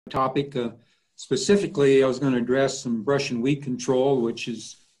topic. Specifically, I was going to address some brush and weed control, which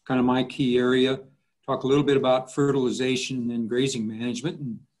is kind of my key area. Talk a little bit about fertilization and grazing management,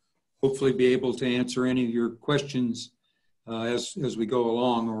 and hopefully be able to answer any of your questions as we go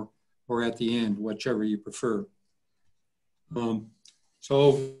along, or at the end, whichever you prefer.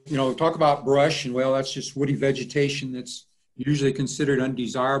 Talk about brush, and well, that's just woody vegetation that's usually considered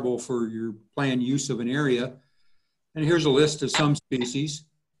undesirable for your planned use of an area. And here's a list of some species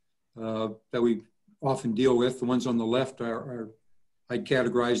that we often deal with. The ones on the left I'd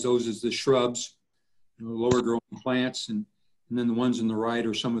categorize those as the shrubs, lower growing plants, and then the ones on the right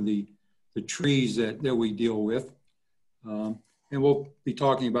are some of the trees that we deal with. And we'll be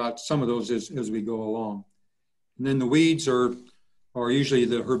talking about some of those as we go along. And then the weeds are usually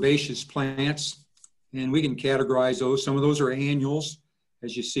the herbaceous plants, and we can categorize those. Some of those are annuals,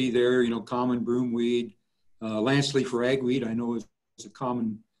 as you see there, common broomweed, lance leaf ragweed, I know is a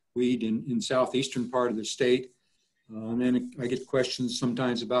common weed in southeastern part of the state. And then I get questions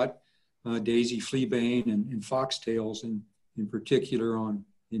sometimes about daisy fleabane and foxtails in particular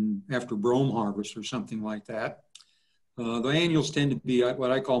after brome harvest or something like that. The annuals tend to be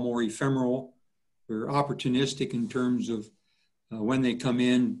what I call more ephemeral. They're opportunistic in terms of when they come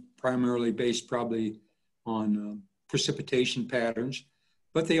in, primarily based probably on precipitation patterns,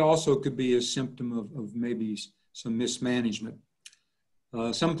 but they also could be a symptom of maybe some mismanagement.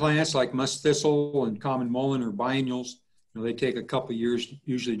 Some plants like musk thistle and common mullein are biennials. They take a couple years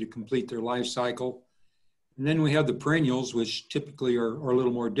usually to complete their life cycle. And then we have the perennials, which typically are a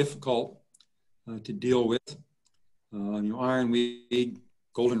little more difficult to deal with. Ironweed,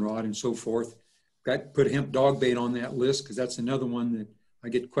 goldenrod, and so forth. Got to put hemp dogbait on that list because that's another one that I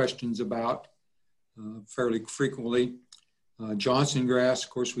get questions about fairly frequently. Johnson grass,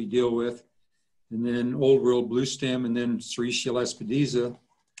 of course, we deal with. And then old world bluestem, and then Sericea lespedeza,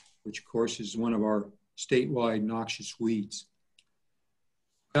 which of course is one of our statewide noxious weeds.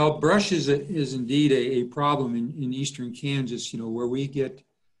 Well, brush is indeed a problem in eastern Kansas, where we get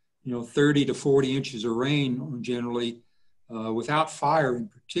 30 to 40 inches of rain generally without fire in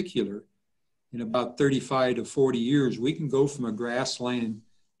particular. In about 35 to 40 years, we can go from a grassland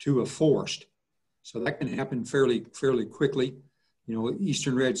to a forest. So that can happen fairly quickly.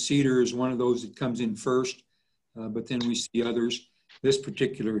 Eastern red cedar is one of those that comes in first, but then we see others. This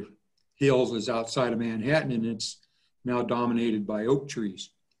particular hill is outside of Manhattan, and it's now dominated by oak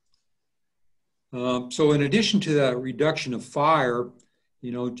trees. So in addition to the reduction of fire,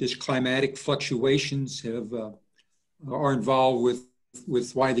 just climatic fluctuations are involved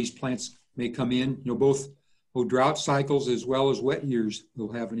with why these plants may come in. Both drought cycles as well as wet years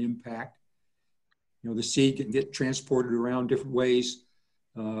will have an impact. The seed can get transported around different ways.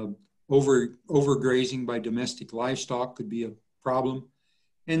 Overgrazing by domestic livestock could be a problem.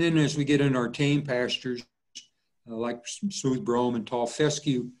 And then as we get in our tame pastures, like smooth brome and tall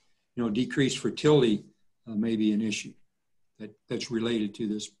fescue, decreased fertility may be an issue that's related to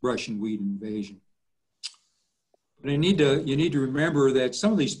this brush and weed invasion. But you need to remember that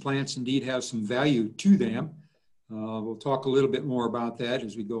some of these plants indeed have some value to them. We'll talk a little bit more about that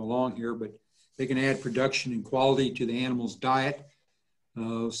as we go along here, but they can add production and quality to the animal's diet.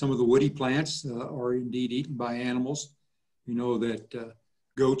 Some of the woody plants are indeed eaten by animals. We know that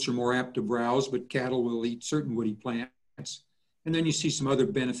goats are more apt to browse, but cattle will eat certain woody plants. And then you see some other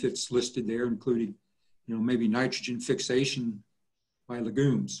benefits listed there, including, maybe nitrogen fixation by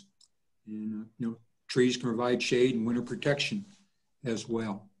legumes. And, trees can provide shade and winter protection as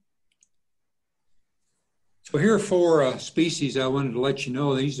well. So here are 4 species I wanted to let you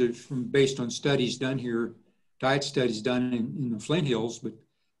know. These are based on studies done here, diet studies done in the Flint Hills, but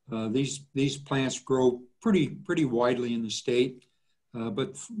these plants grow pretty widely in the state,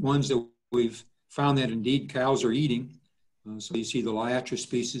 but ones that we've found that indeed cows are eating. So you see the Liatra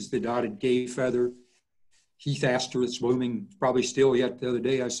species, the dotted gay feather, heath aster that's blooming probably still yet. The other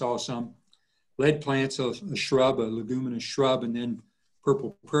day I saw some lead plants, a shrub, a leguminous shrub, and then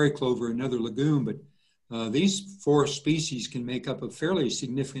purple prairie clover, another legume. But these 4 species can make up a fairly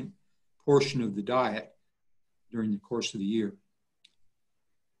significant portion of the diet during the course of the year.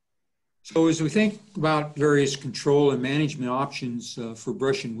 So as we think about various control and management options for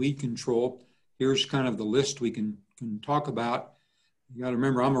brush and weed control, here's kind of the list we can talk about. You got to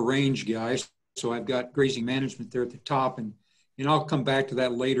remember, I'm a range guy, so I've got grazing management there at the top, and I'll come back to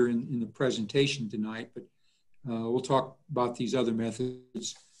that later in the presentation tonight, but we'll talk about these other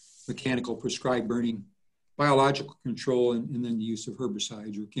methods: mechanical, prescribed burning, biological control, and then the use of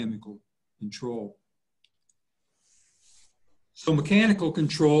herbicides or chemical control. So mechanical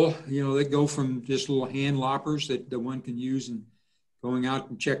control, they go from just little hand loppers that one can use in going out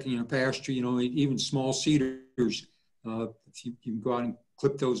and checking a pasture, even small cedars, if you can go out and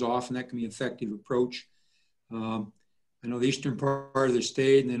clip those off, and that can be an effective approach. I know the eastern part of the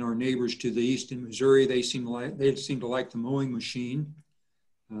state, and then our neighbors to the east in Missouri, they seem to like the mowing machine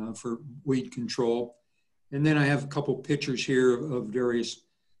for weed control. And then I have a couple pictures here of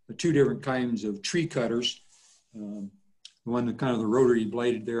two different kinds of tree cutters. The one that kind of the rotary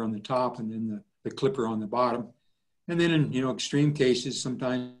bladed there on the top, and then the clipper on the bottom. And then in extreme cases,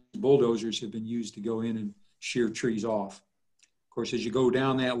 sometimes bulldozers have been used to go in and shear trees off. Of course, as you go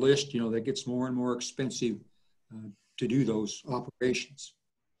down that list, that gets more and more expensive to do those operations.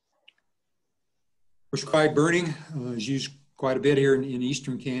 Prescribed burning is used quite a bit here in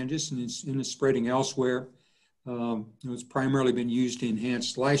eastern Kansas, and it's spreading elsewhere. It's primarily been used to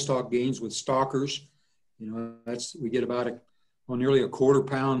enhance livestock gains with stockers. We get about nearly a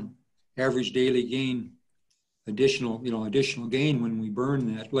quarter-pound average daily gain, additional gain when we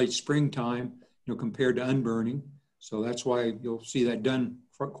burn that late springtime, compared to unburning. So that's why you'll see that done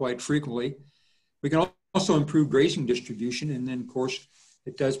quite frequently. We can also improve grazing distribution, and then of course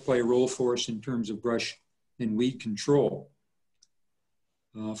it does play a role for us in terms of brush and weed control.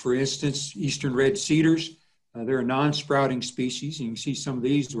 For instance, eastern red cedars, they're a non-sprouting species, and you can see some of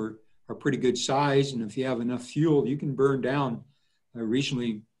these are pretty good size, and if you have enough fuel, you can burn down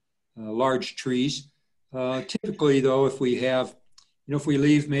reasonably large trees. Typically though, if we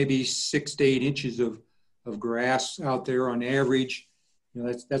leave maybe 6 to 8 inches of grass out there on average,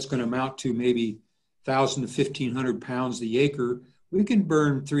 that's going to amount to maybe 1,000 to 1,500 pounds the acre. We can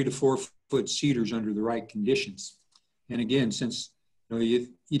burn 3 to 4 foot cedars under the right conditions. And again, since you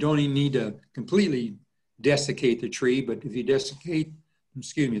don't even need to completely desiccate the tree, but if you desiccate,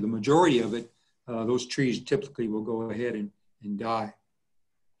 the majority of it, those trees typically will go ahead and die.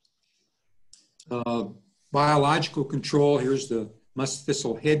 Biological control, here's the musk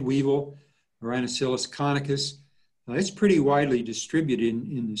thistle head weevil, Rhinocilus conicus. It's pretty widely distributed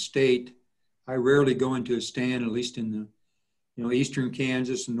in the state. I rarely go into a stand, at least in the eastern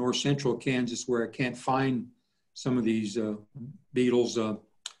Kansas and north central Kansas, where I can't find some of these beetles. The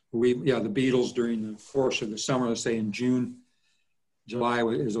beetles during the course of the summer, let's say in June, July,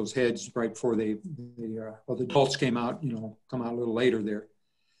 is those heads right before the adults come out a little later there.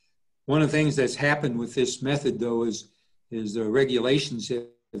 One of the things that's happened with this method, though, is the regulations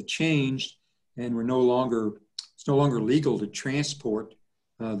have changed, and it's no longer legal to transport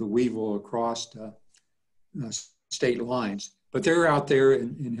the weevil across state lines. But they're out there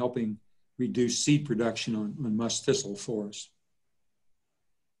in helping reduce seed production on musk thistle for us.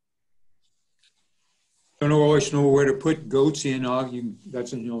 Don't always know where to put goats in.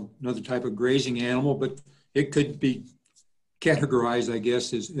 That's another type of grazing animal, but it could be categorized, I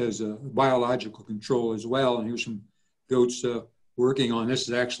guess, as a biological control as well. And here's some goats working on this.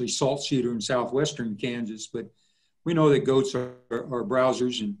 Is actually salt cedar in southwestern Kansas, but we know that goats are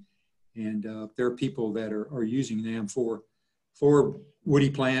browsers, and there are people that are using them for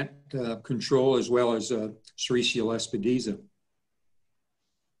woody plant control, as well as Sericea lespedeza.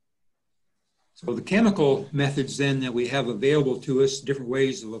 So the chemical methods then that we have available to us, different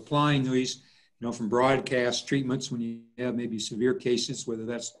ways of applying these, from broadcast treatments when you have maybe severe cases, whether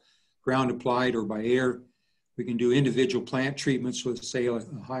that's ground applied or by air. We can do individual plant treatments with, say, a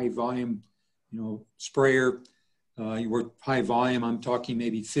high volume, sprayer. You work high volume, I'm talking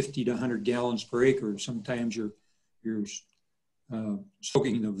maybe 50 to 100 gallons per acre. Sometimes you're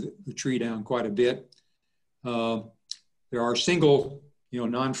soaking the tree down quite a bit. There are single,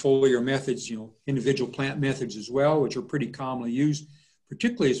 non-foliar methods, individual plant methods as well, which are pretty commonly used.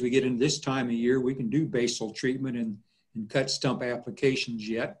 Particularly as we get into this time of year, we can do basal treatment and cut stump applications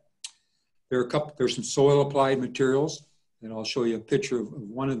yet. There's some soil applied materials, and I'll show you a picture of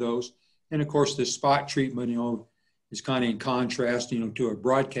one of those. And of course, the spot treatment, is kind of in contrast, to a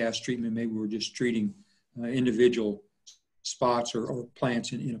broadcast treatment. Maybe we're just treating individual spots or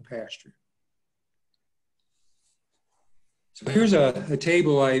plants in a pasture. So here's a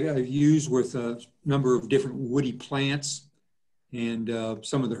table I've used with a number of different woody plants and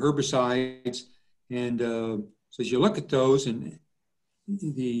some of the herbicides. And so as you look at those, and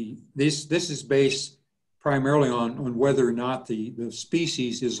this is based primarily on whether or not the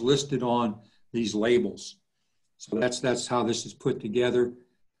species is listed on these labels. So that's how this is put together.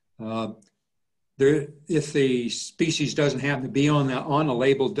 If the species doesn't happen to be on a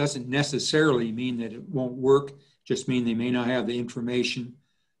label, doesn't necessarily mean that it won't work. Just mean they may not have the information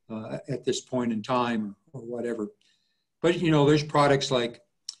at this point in time or whatever. But there's products like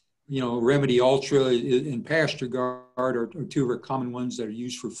Remedy Ultra and Pasture Guard are two of our common ones that are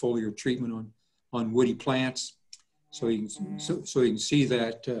used for foliar treatment on woody plants. So you can, so you can see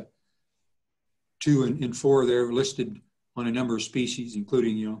that 2 and 4 there listed on a number of species,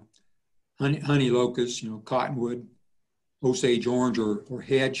 including, honey locust, cottonwood, Osage orange or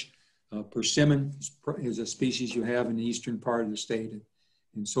hedge. Persimmon is a species you have in the eastern part of the state,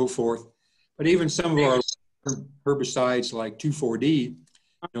 and so forth. But even some of our herbicides like 2,4-D,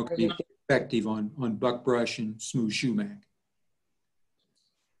 can be effective on buckbrush and smooth sumac.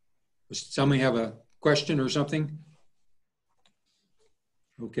 Does somebody have a question or something?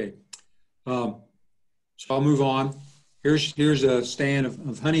 Okay. So I'll move on. Here's a stand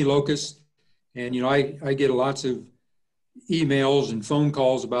of honey locust, and I get lots of emails and phone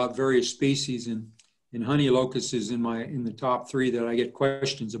calls about various species, and honey locust is in the top 3 that I get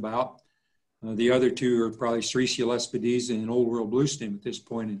questions about. The other 2 are probably Sericea lespedeza and Old World Bluestem at this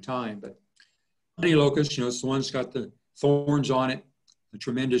point in time. But honey locust, it's the one that's got the thorns on it, a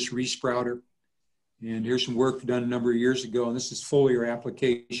tremendous resprouter. And here's some work done a number of years ago, and this is foliar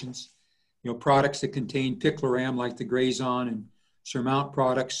applications. Products that contain picloram like the grazing and surmount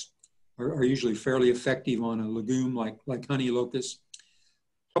products are usually fairly effective on a legume like honey locust.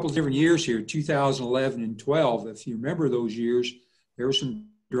 A couple of different years here, 2011 and 12. If you remember those years, there was some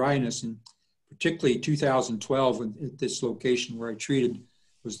dryness, and particularly 2012 at this location where I treated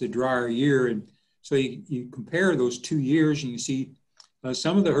was the drier year. And so you compare those 2 years and you see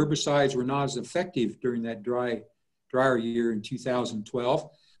some of the herbicides were not as effective during that drier year in 2012.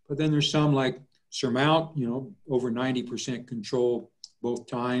 But then there's some like surmount, over 90% control both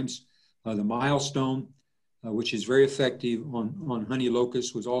times. The milestone, which is very effective on honey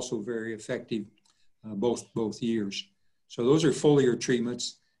locust, was also very effective both years. So those are foliar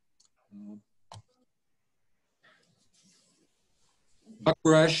treatments.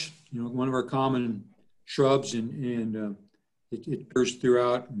 Buckbrush, one of our common shrubs, and it occurs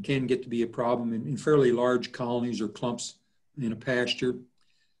throughout and can get to be a problem in fairly large colonies or clumps in a pasture.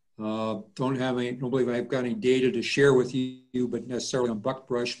 Don't believe I've got any data to share with you, but necessarily on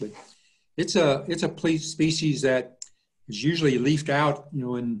buckbrush, but it's a species that is usually leafed out,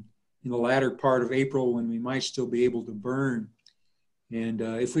 in the latter part of April when we might still be able to burn. And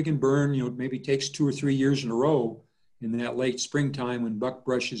if we can burn, maybe takes 2 or 3 years in a row in that late springtime when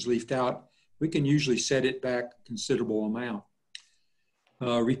buckbrush is leafed out, we can usually set it back a considerable amount.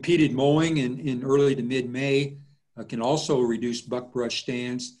 Repeated mowing in early to mid-May can also reduce buckbrush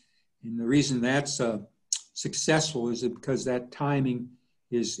stands. And the reason that's successful is because that timing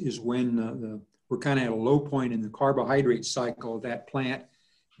is when we're kind of at a low point in the carbohydrate cycle of that plant.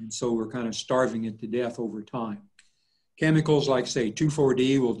 And so we're kind of starving it to death over time. Chemicals like, say,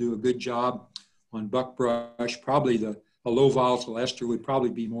 2,4-D will do a good job on buckbrush. Probably a low volatile ester would probably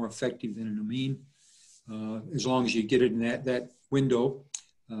be more effective than an amine, as long as you get it in that window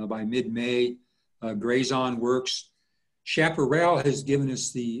by mid-May. Grazing works. Chaparral has given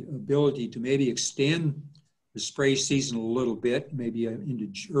us the ability to maybe extend the spray season a little bit, maybe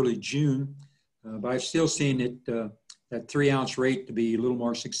into early June, but I've still seen it, that 3-ounce rate to be a little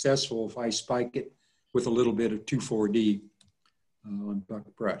more successful if I spike it with a little bit of 2,4-D on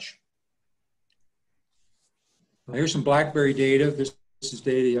buckbrush. Here's some blackberry data. This is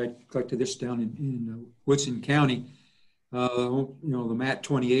data, I collected this down in Woodson County. The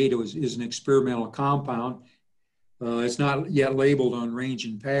MAT28 is an experimental compound. It's not yet labeled on range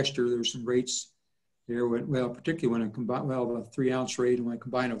and pasture. There's some rates there, particularly when I combine, the 3-ounce rate, and when I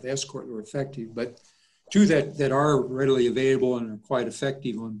combine it with escort, they're effective. But 2 that are readily available and are quite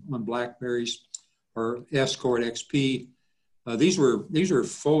effective on blackberries are escort XP. These were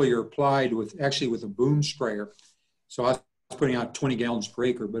foliar applied with a boom sprayer. So I was putting out 20 gallons per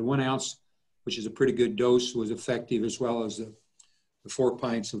acre, but 1 ounce, which is a pretty good dose, was effective, as well as the 4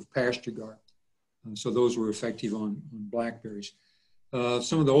 pints of pasture guard. So those were effective on blackberries.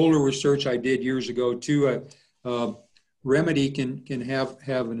 Some of the older research I did years ago too, remedy can have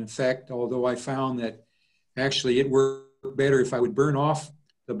an effect, although I found that actually it worked better if I would burn off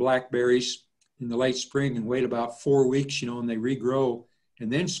the blackberries in the late spring and wait about 4 weeks, and they regrow,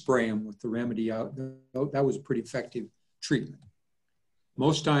 and then spray them with the remedy out. That was a pretty effective treatment.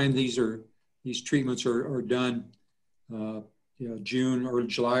 Most time these treatments are done June or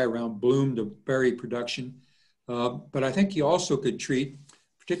July, around bloom to berry production. But I think you also could treat,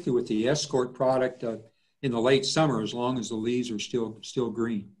 particularly with the escort product, in the late summer, as long as the leaves are still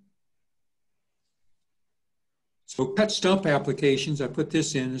green. So cut stump applications, I put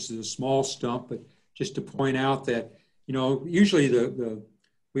this in. This is a small stump, but just to point out that, usually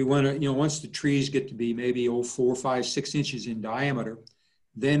we want to, once the trees get to be maybe 4, 5, 6 inches in diameter,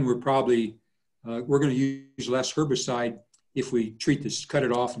 then we're probably, we're going to use less herbicide if we cut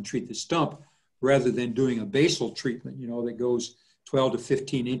it off and treat the stump rather than doing a basal treatment, you know, that goes 12 to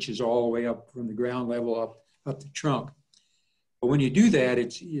 15 inches all the way up from the ground level up the trunk. But when you do that,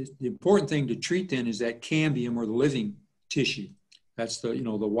 the important thing to treat then is that cambium, or the living tissue. That's the, you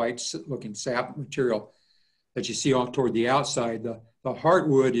know, the white looking sap material that you see off toward the outside. The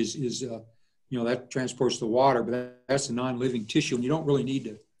heartwood is you know, that transports the water, but that's a non-living tissue, and you don't really need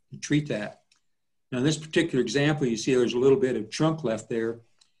to treat that. Now, in this particular example, you see there's a little bit of trunk left there.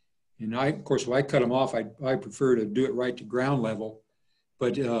 And of course, when I cut them off, I prefer to do it right to ground level.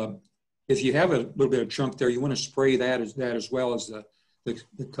 But if you have a little bit of trunk there, you want to spray that as well as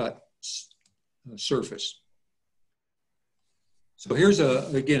the cut surface. So here's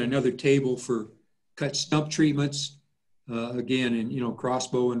again another table for cut stump treatments. Again, in, you know,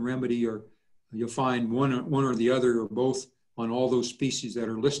 Crossbow and Remedy, or you'll find one or the other or both on all those species that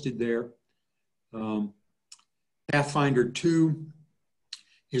are listed there. Pathfinder 2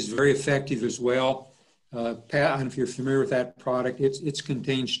 is very effective as well. I don't know if you're familiar with that product. It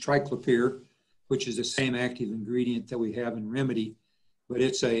contains triclopyr, which is the same active ingredient that we have in Remedy, but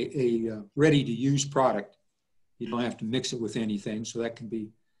it's a ready-to-use product. You don't have to mix it with anything, so that can be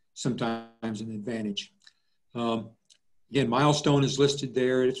sometimes an advantage. Again, Milestone is listed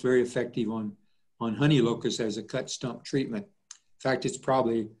there. It's very effective on honey locust as a cut stump treatment. In fact, it's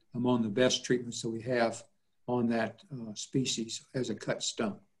probably among the best treatments that we have on that species as a cut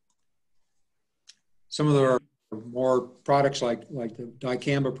stump. Some of our more products like the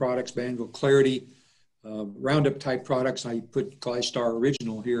dicamba products, Banville Clarity, Roundup type products, I put Glystar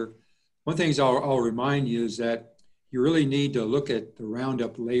Original here. One thing I'll remind you is that you really need to look at the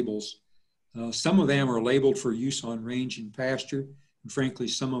Roundup labels. Some of them are labeled for use on range and pasture, and frankly,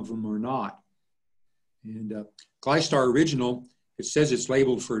 some of them are not. And Glystar Original, it says it's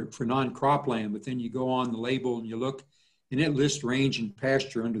labeled for non-cropland, but then you go on the label and you look, and it lists range and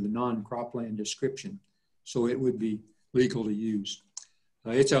pasture under the non-cropland description. So it would be legal to use.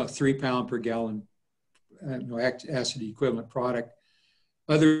 It's a 3 pound per gallon acid equivalent product.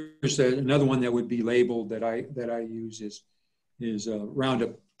 Others, another one that would be labeled that I use is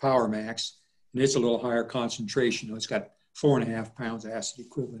Roundup Power Max, and it's a little higher concentration. It's got 4.5 pounds of acid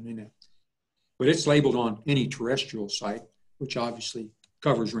equivalent in it. But it's labeled on any terrestrial site, which obviously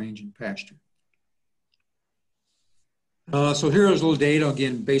covers range and pasture. So here is a little data,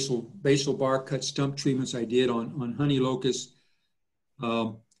 again, basal bark cut stump treatments I did on honey locust.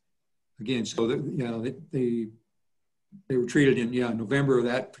 Again, so that, you know, they were treated in November of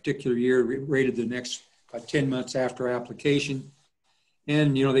that particular year, rated the next 10 months after application.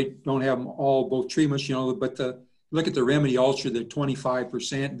 And, you know, they don't have them all, both treatments, you know, but look at the Remedy Ultra, the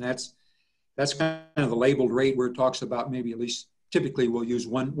 25%, and that's kind of the labeled rate where it talks about maybe at least, typically we'll use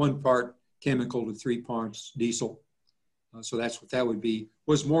one part chemical to 3 parts diesel. So that's what that would be.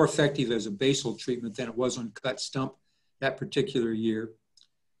 Was more effective as a basal treatment than it was on cut stump that particular year,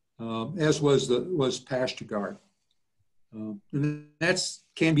 as was Pasture Guard. And that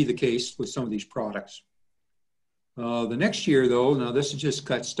can be the case with some of these products. The next year, though, now this is just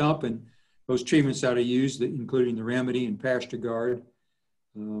cut stump, and those treatments that I used, including the Remedy and Pasture Guard,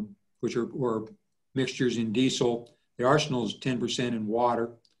 which were mixtures in diesel. The Arsenal is 10% in water.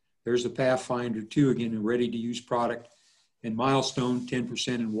 There's the Pathfinder 2, again, a ready-to-use product. And Milestone, 10%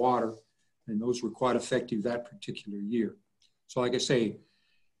 in water. And those were quite effective that particular year. So like I say,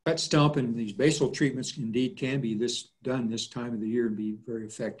 cut stump and these basal treatments indeed can be done this time of the year and be very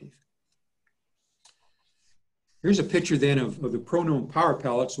effective. Here's a picture then of the Pronome Power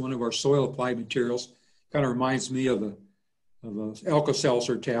Pellets, one of our soil applied materials. Kind of reminds me of a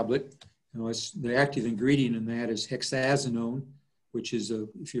Alka-Seltzer tablet. You know, it's, the active ingredient in that is hexazinone, which is,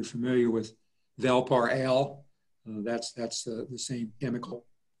 if you're familiar with Valpar-Al, that's the same chemical.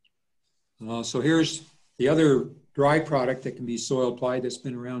 So here's the other dry product that can be soil applied that's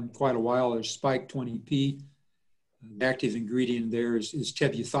been around quite a while. There's Spike 20P. The active ingredient there is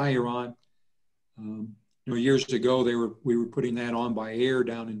tebuthyron. You know, years ago we were putting that on by air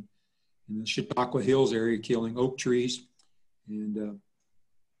down in the Chautauqua Hills area, killing oak trees, and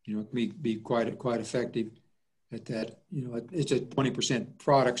you know, it can be quite effective at that. You know, it's a 20%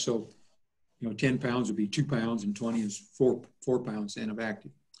 product, so you know, 10 pounds would be 2 pounds, and 20 is 4 pounds then of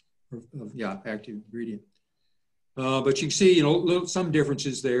active ingredient. But you can see, you know, some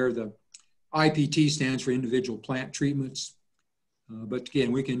differences there. The IPT stands for individual plant treatments. But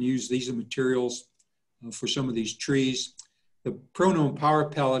again, we can use these materials for some of these trees. The Pronome Power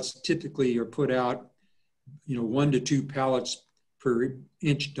Pellets typically are put out, you know, 1 to 2 pellets per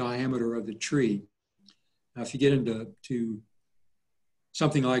inch diameter of the tree. Now, if you get into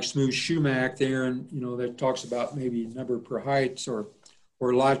something like smooth sumac there, and you know, that talks about maybe number per heights, or a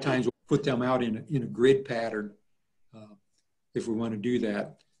lot of times we'll put them out in a grid pattern if we want to do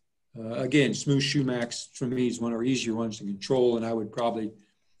that. Again, smooth sumac for me is one of our easier ones to control, and I would probably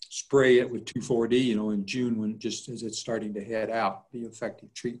spray it with 2,4-D, you know, in June when just as it's starting to head out, the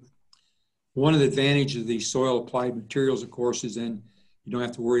effective treatment. One of the advantages of these soil applied materials, of course, is then you don't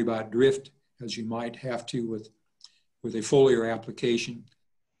have to worry about drift as you might have to with a foliar application.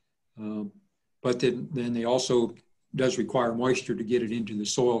 But then they also does require moisture to get it into the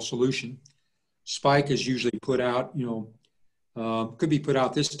soil solution. Spike is usually put out, you know, could be put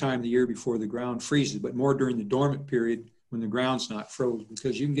out this time of the year before the ground freezes, but more during the dormant period when the ground's not froze,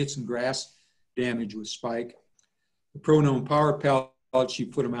 because you can get some grass damage with spike. The Pronon power pellets, you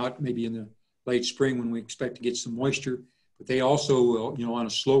put them out maybe in the late spring when we expect to get some moisture, but they also will, you know, on a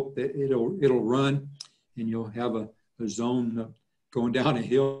slope that it'll run, and you'll have a zone going down a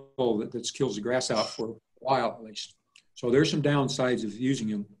hill that kills the grass out for a while at least. So there's some downsides of using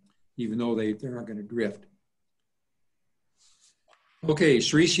them, even though they aren't going to drift. Okay,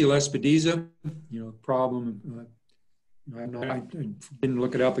 Sericea lespedeza, you know, problem. I didn't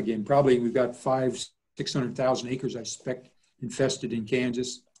look it up again. Probably we've got 600,000 acres, I suspect, infested in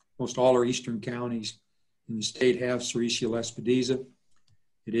Kansas. Most all our eastern counties in the state have Sericea lespedeza.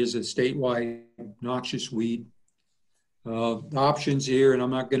 It is a statewide noxious weed. The options here, and I'm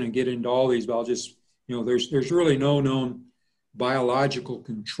not going to get into all these, but I'll just, you know, there's really no known biological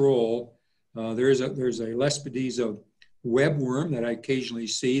control. There's a lespedeza webworm that I occasionally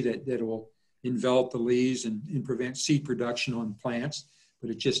see that will envelop the leaves and prevent seed production on plants, but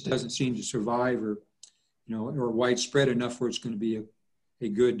it just doesn't seem to survive or, you know, or widespread enough where it's going to be a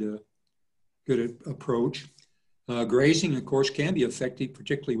good approach. Grazing, of course, can be effective,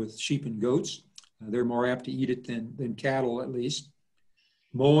 particularly with sheep and goats. They're more apt to eat it than cattle, at least.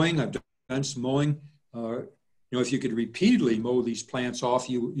 Mowing, I've done some mowing. You know, if you could repeatedly mow these plants off,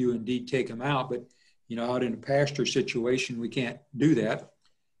 you indeed take them out. But, you know, out in a pasture situation, we can't do that.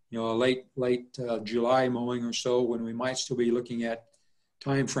 You know, a late July mowing or so, when we might still be looking at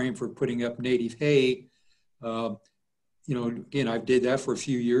time frame for putting up native hay. You know, again, I did that for a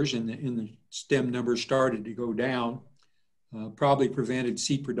few years, and the stem numbers started to go down. Probably prevented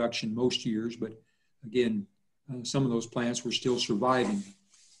seed production most years, but again, some of those plants were still surviving.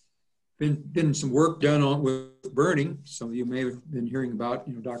 Been some work done on with burning. Some of you may have been hearing about,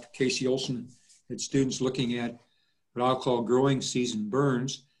 you know, Dr. Casey Olson had students looking at what I'll call growing season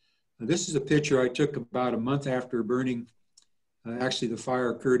burns. This is a picture I took about a month after burning. Actually, the fire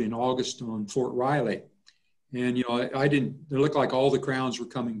occurred in August on Fort Riley. And, you know, it looked like all the crowns were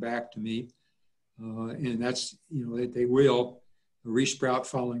coming back to me. And that's, you know, they will resprout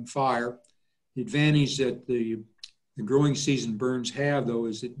following fire. The advantage that the growing season burns have, though,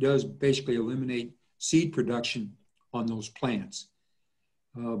 is it does basically eliminate seed production on those plants.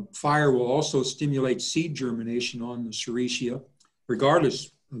 Fire will also stimulate seed germination on the Sericea,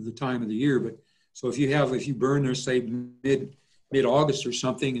 regardless of the time of the year. But so if you burn there, say mid-August or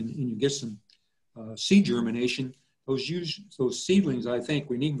something, and you get some seed germination, those seedlings, I think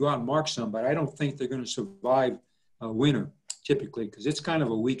we need to go out and mark some, but I don't think they're going to survive winter typically, because it's kind of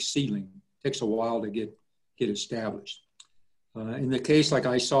a weak seedling. It takes a while to get established. In the case like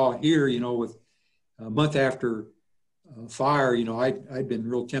I saw here, you know, with a month after fire, you know, I'd been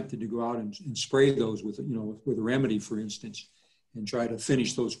real tempted to go out and spray those with, you know, with a remedy, for instance, and try to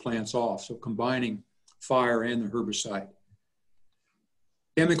finish those plants off. So combining fire and the herbicide.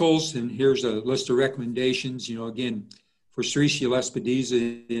 Chemicals, and here's a list of recommendations. You know, again, for Sericea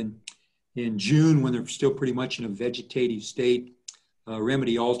lespedeza in June, when they're still pretty much in a vegetative state,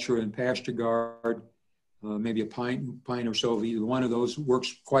 Remedy Ultra and Pasture Guard, maybe a pint or so of either one of those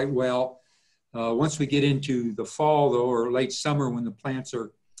works quite well. Once we get into the fall, though, or late summer when the plants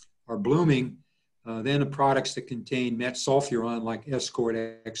are blooming, then the products that contain metsulfuron, like Escort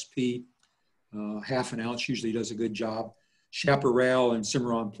XP, half an ounce usually does a good job. Chaparral and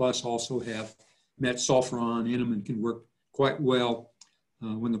Cimarron Plus also have metsulfuron in them and can work quite well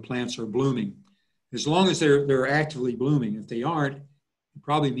when the plants are blooming. As long as they're actively blooming. If they aren't, it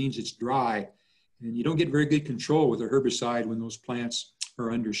probably means it's dry. And you don't get very good control with a herbicide when those plants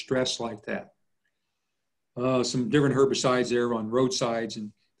are under stress like that. Some different herbicides there on roadsides.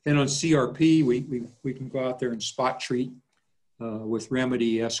 And then on CRP, we can go out there and spot treat with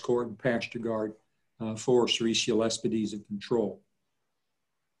Remedy, Escort, and Pasture Guard for Sericea lespedeza control.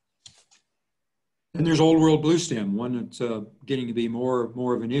 And there's Old World Blue Stem, one that's getting to be more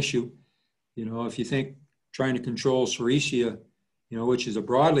of an issue. You know, if you think trying to control Sericea, you know, which is a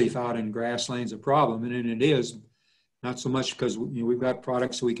broadleaf out in grasslands, a problem, and it is, not so much because, you know, we've got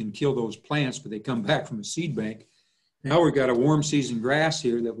products so we can kill those plants, but they come back from a seed bank. Now we've got a warm season grass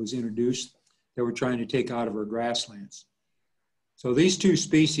here that was introduced that we're trying to take out of our grasslands. So these two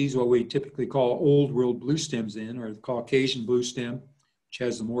species, what we typically call old world blue stems in, are the Caucasian blue stem, which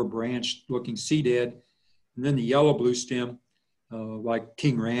has the more branched looking seed head, and then the yellow blue stem, like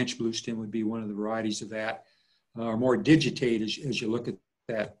King Ranch blue stem would be one of the varieties of that, are more digitate as you look at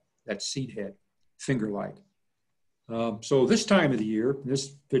that seed head, finger-like. So this time of the year, this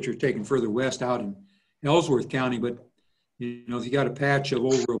picture is taken further west out in Ellsworth County, but you know, if you got a patch of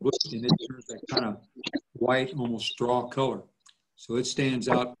old world blue stem, it turns that kind of white, almost straw color. So it stands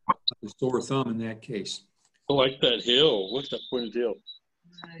out like a sore thumb in that case. I like that hill. What's that pointed hill?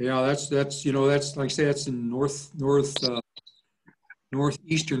 Yeah, that's you know, that's like I say, that's in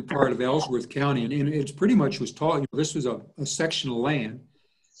northeastern part of Ellsworth County, and it's pretty much was taught. You know, this was a section of land,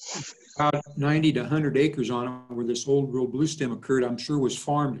 about 90 to 100 acres on it, where this old world blue stem occurred. I'm sure was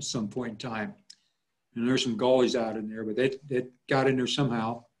farmed at some point in time, and there's some gullies out in there, but that got in there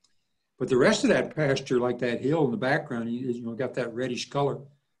somehow. But the rest of that pasture, like that hill in the background, you know, got that reddish color.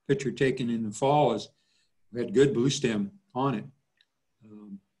 Picture taken in the fall is had good blue stem on it.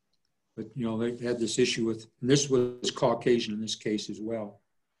 But you know, they had this issue with, and this was Caucasian in this case as well.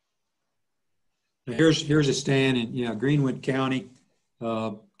 Now here's a stand in Greenwood County.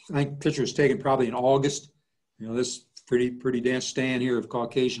 I think picture was taken probably in August. You know, this pretty dense stand here of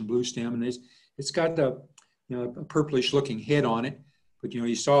Caucasian blue stem, and it's got a purplish looking head on it. But, you know,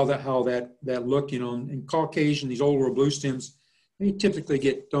 you saw how that looked, you know, in Caucasian, these old world blue stems, they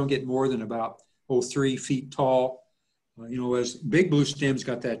typically don't get more than about 3 feet tall. You know, as big blue stems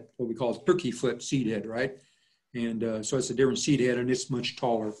got that, what we call turkey foot seed head, right? And so it's a different seed head, and it's much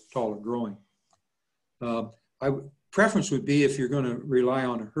taller growing. Preference would be, if you're going to rely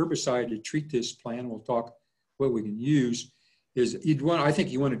on a herbicide to treat this plant, we'll talk what we can use, is I think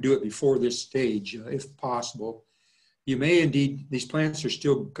you want to do it before this stage, if possible. You may indeed, these plants are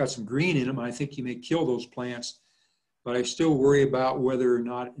still got some green in them. I think you may kill those plants, but I still worry about whether or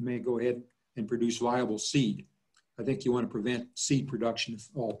not it may go ahead and produce viable seed. I think you want to prevent seed production if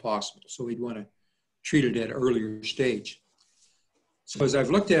all possible. So we'd want to treat it at an earlier stage. So as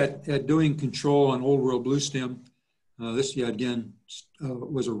I've looked at doing control on old world blue stem, this again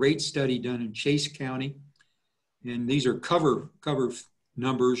was a rate study done in Chase County. And these are cover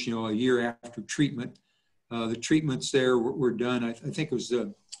numbers, you know, a year after treatment. The treatments there were done, I think it was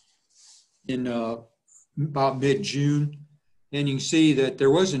in about mid-June. And you can see that there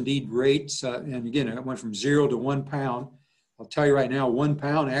was indeed rates. And again, it went from 0 to 1 pound. I'll tell you right now, 1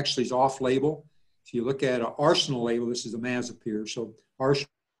 pound actually is off-label. If you look at an Arsenal label, this is a Mazapir. So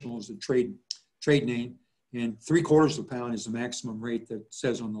Arsenal is the trade name. And 3/4 of a pound is the maximum rate that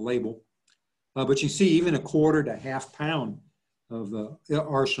says on the label. But you see even 1/4 to 1/2 pound of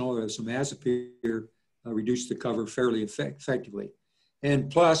Arsenal or some Mazapir reduce the cover fairly effectively. And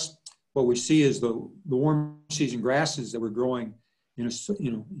plus, what we see is the warm season grasses that were growing in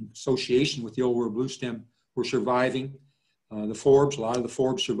association with the old world blue stem were surviving. The forbs, a lot of the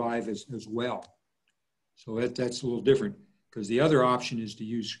forbs survive as well. So that's a little different, because the other option is to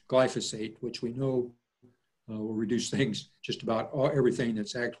use glyphosate, which we know will reduce things, just about everything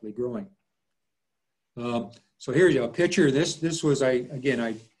that's actually growing. So here's a picture. This was a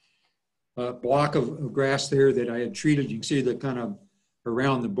block of grass there that I had treated. You can see the kind of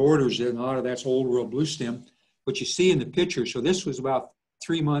around the borders, and a lot of that's old world blue stem. What you see in the picture, so this was about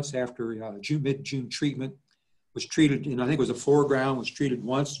 3 months after mid-June treatment, was treated, and I think it was a foreground, was treated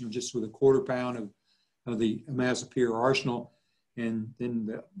once, just with 1/4 pound of the Mazapir Arsenal, and then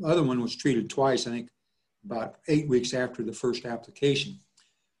the other one was treated twice, I think about 8 weeks after the first application.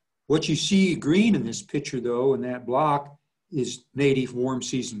 What you see green in this picture, though, in that block, is native warm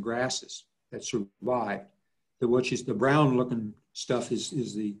season grasses that survived. The brown looking stuff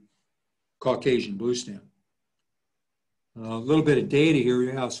is the Caucasian blue stem. A little bit of data here.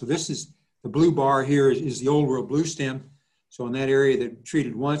 Yeah, so this is the blue bar here is the old world blue stem. So in that area that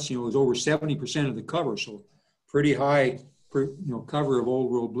treated once, it was over 70% of the cover. So pretty high, cover of old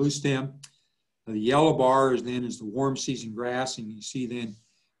world blue stem. The yellow bar is the warm season grass, and you see then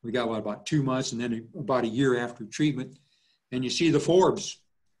we got about 2 months, and then about a year after treatment, and you see the forbs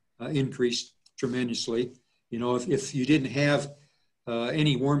increased tremendously. If you didn't have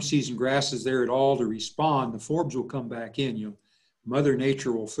any warm season grasses there at all to respond, the forbs will come back in. Mother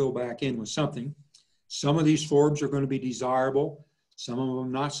Nature will fill back in with something. Some of these forbs are going to be desirable. Some of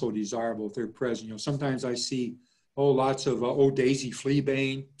them not so desirable if they're present. Sometimes I see lots of daisy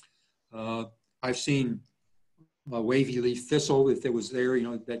fleabane. I've seen wavy leaf thistle, if it was there,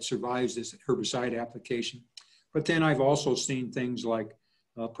 that survives this herbicide application. But then I've also seen things like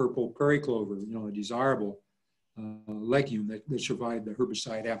purple prairie clover, a desirable legume that survived the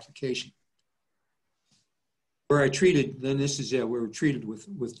herbicide application. Where I treated, then this is, we were treated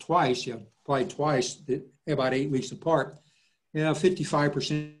with twice, applied twice, about 8 weeks apart.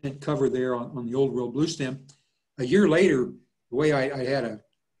 55% cover there on the old world blue stem. A year later, the way I had a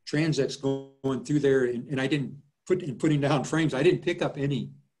Transx going through there, and I didn't putting down frames, I didn't pick up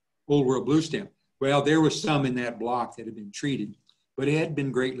any old world blue stem. Well, there was some in that block that had been treated, but it had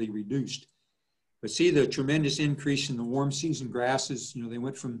been greatly reduced. But see the tremendous increase in the warm season grasses. They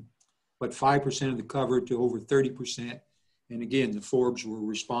went from 5% of the cover to over 30%. And again, the forbs were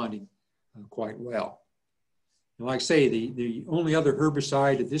responding quite well. And like I say, the only other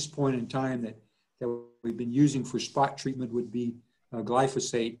herbicide at this point in time that we've been using for spot treatment would be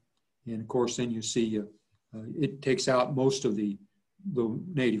glyphosate. And of course, then you see it takes out most of the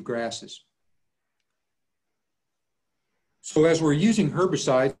native grasses. So as we're using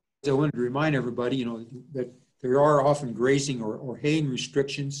herbicides, I wanted to remind everybody, that there are often grazing or haying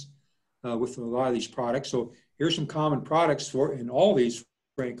restrictions with a lot of these products. So here's some common products in all these,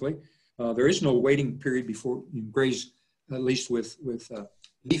 frankly. There is no waiting period before you graze, at least with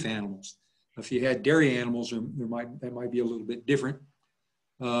beef animals. If you had dairy animals, that might be a little bit different.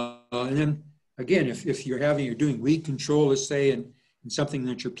 And then again, if you're doing weed control, let's say, in something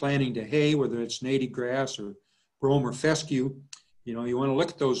that you're planting to hay, whether it's native grass or brome or fescue, you want to look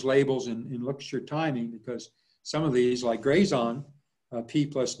at those labels and look at your timing, because some of these, like Grazon, P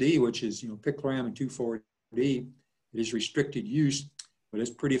plus D, which is picloram and 2,4-D, it is restricted use, but it's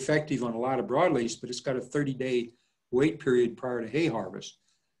pretty effective on a lot of broadleafs, but it's got a 30-day wait period prior to hay harvest.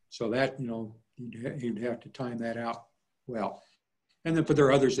 So that, you'd have to time that out well. And then, but there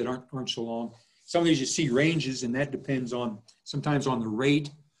are others that aren't so long. Some of these you see ranges, and that depends sometimes on the rate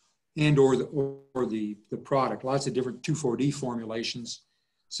and or the product. Lots of different 2,4-D formulations.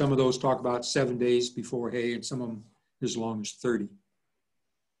 Some of those talk about 7 days before hay, and some of them as long as 30.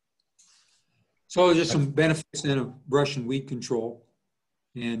 So just some benefits then of brush and weed control.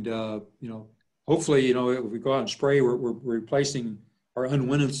 And, hopefully, if we go out and spray, we're replacing our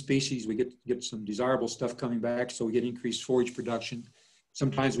unwanted species. We get some desirable stuff coming back, so we get increased forage production.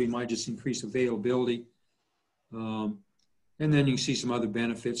 Sometimes we might just increase availability. And then you see some other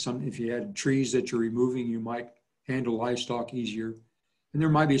benefits. If you had trees that you're removing, you might handle livestock easier. And there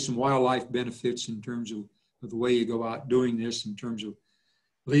might be some wildlife benefits in terms of the way you go out doing this, in terms of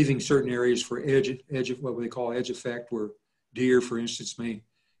leaving certain areas for what they call edge effect, where deer, for instance, may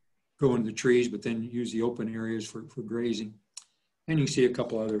go into the trees, but then use the open areas for grazing. And you see a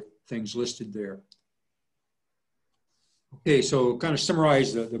couple other things listed there. Okay, so kind of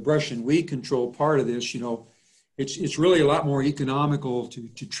summarize the brush and weed control part of this. It's really a lot more economical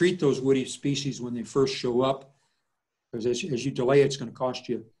to treat those woody species when they first show up, because as you delay, it's going to cost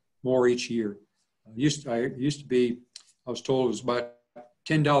you more each year. I used to be, I was told it was about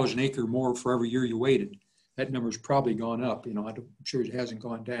 $10 an acre more for every year you waited. That number's probably gone up. I'm sure it hasn't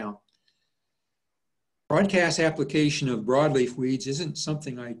gone down. Broadcast application of broadleaf weeds isn't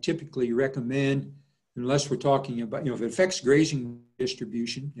something I typically recommend unless we're talking about, if it affects grazing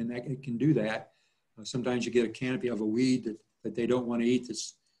distribution, and that it can do that. Sometimes you get a canopy of a weed that they don't want to eat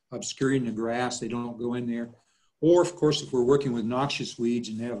that's obscuring the grass. They don't go in there. Or, of course, if we're working with noxious weeds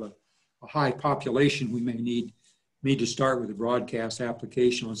and have a high population, we may need to start with a broadcast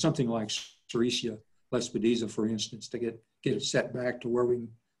application on something like Sericea lespedeza, for instance, to get it set back to where we can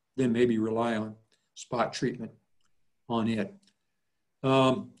then maybe rely on spot treatment on it.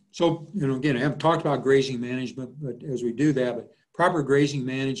 So, again, I haven't talked about grazing management, but as we do that, but proper grazing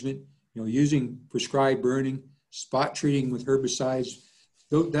management, using prescribed burning, spot treating with herbicides,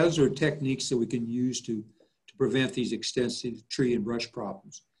 those are techniques that we can use to prevent these extensive tree and brush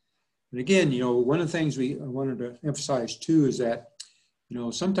problems. And again, one of the things I wanted to emphasize too is that,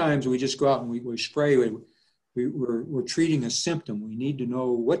 sometimes we just go out and we spray, we're treating a symptom. We need to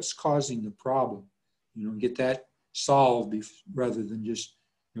know what's causing the problem, get that solved rather than just,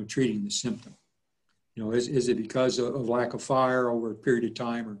 treating the symptom. Is it because of lack of fire over a period of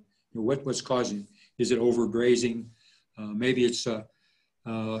time, or what's causing it? Is it overgrazing? Maybe it's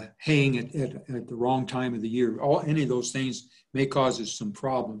haying at the wrong time of the year. Any of those things may cause us some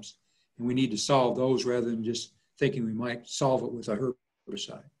problems, and we need to solve those rather than just thinking we might solve it with a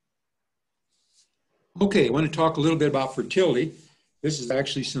herbicide. Okay, I want to talk a little bit about fertility. This is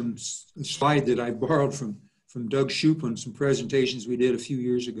actually a slide that I borrowed from Doug Shoup on some presentations we did a few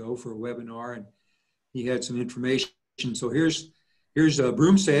years ago for a webinar, and he had some information. So here's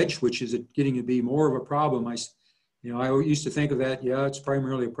broom sedge, which is getting to be more of a problem. I used to think of that, it's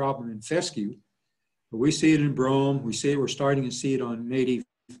primarily a problem in fescue, but we see it in brome. We're starting to see it on native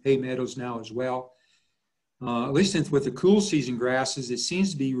hay meadows now as well. At least with the cool season grasses, it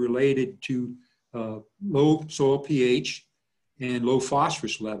seems to be related to low soil pH and low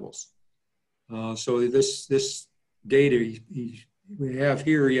phosphorus levels. So this data we have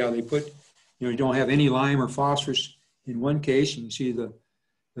here, yeah, they put, you don't have any lime or phosphorus in one case. You can see the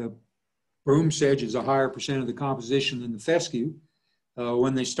broom sedge is a higher percent of the composition than the fescue.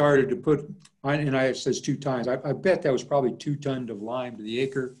 When they started to put, and it says 2 times, I bet that was probably 2 tons of lime to the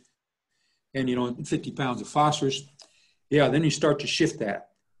acre, and 50 pounds of phosphorus. Yeah, then you start to shift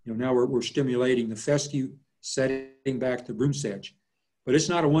that. Now we're stimulating the fescue, setting back the broom sedge. But it's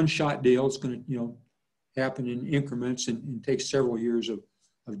not a one-shot deal. It's going to, happen in increments and take several years of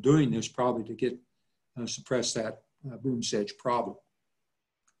doing this probably to get suppress that broom sedge problem.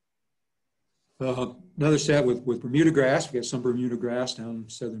 Another set with Bermuda grass. We got some Bermuda grass down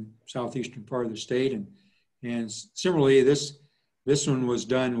in southeastern part of the state, and similarly, this one was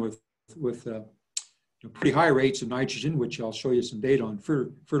done with pretty high rates of nitrogen, which I'll show you some data on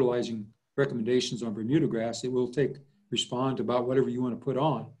fertilizing recommendations on Bermuda grass. It will respond to about whatever you want to put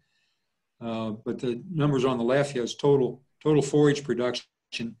on. But the numbers on the left has total forage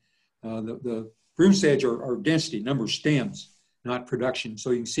production. The broom sedge are density, number of stems, not production. So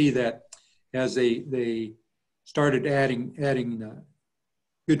you can see that as they started adding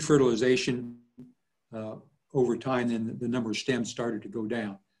good fertilization over time, then the number of stems started to go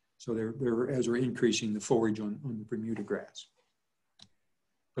down. So as we're increasing the forage on the Bermuda grass.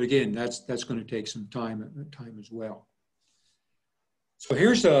 But again, that's going to take some time as well. So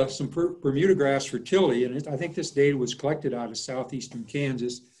here's some Bermuda grass fertility, and I think this data was collected out of southeastern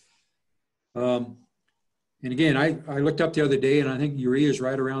Kansas. And again, I looked up the other day, and I think urea is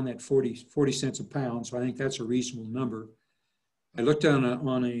right around that 40 cents a pound, so I think that's a reasonable number. I looked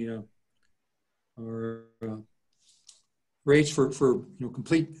on rates for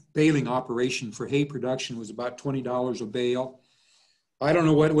complete baling operation for hay production was about $20 a bale. I don't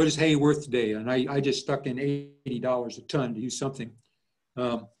know what is hay worth today, and I just stuck in $80 a ton to use something.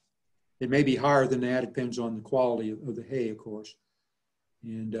 It may be higher than that. It depends on the quality of the hay, of course.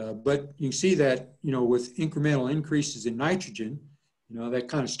 And but you can see that with incremental increases in nitrogen, that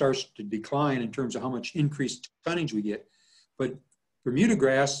kind of starts to decline in terms of how much increased tonnage we get. But Bermuda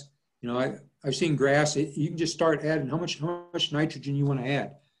grass, I've seen grass. You can just start adding how much nitrogen you want to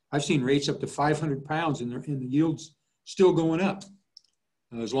add. I've seen rates up to 500 pounds, and the yields still going up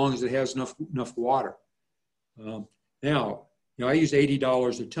as long as it has enough water. Now. I use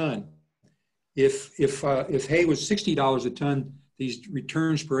 $80 a ton. If hay was $60 a ton, these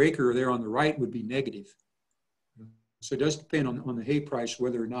returns per acre there on the right would be negative. So it does depend on the hay price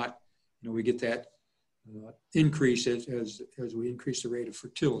whether or not we get that increase as we increase the rate of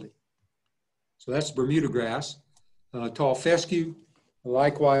fertility. So that's Bermuda grass. Tall fescue,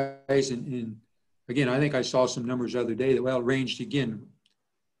 likewise, and again, I think I saw some numbers the other day that it ranged again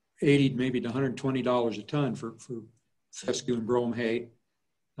 $80 maybe to $120 a ton for fescue and brome hay.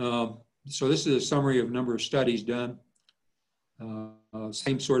 So this is a summary of a number of studies done.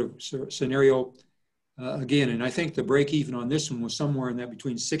 Same sort of scenario. Again, and I think the break even on this one was somewhere in that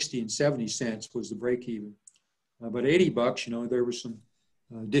between 60 and 70 cents was the break even. But $80, there was some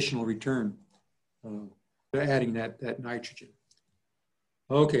additional return adding that nitrogen.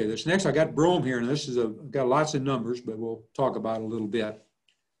 Okay, this next I got brome here, and this is I've got lots of numbers, but we'll talk about it a little bit.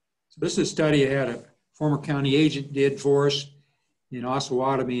 So this is a study I had a former county agent did for us in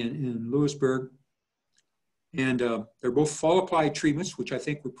Osawatomie and in Lewisburg. And they're both fall applied treatments, which I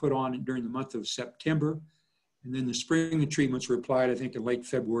think were put on during the month of September. And then the spring treatments were applied, I think, in late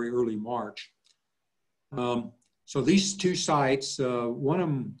February, early March. So these two sites, one of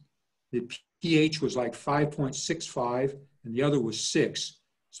them, the pH was like 5.65 and the other was 6.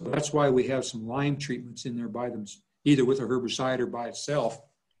 So that's why we have some lime treatments in there by them, either with a herbicide or by itself.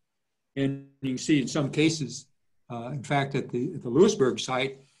 And you can see in some cases, in fact, at the Lewisburg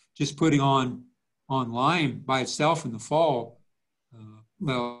site, just putting on lime by itself in the fall,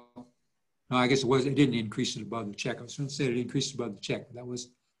 well, no, I guess it didn't increase it above the check. I was going to say it increased above the check, but that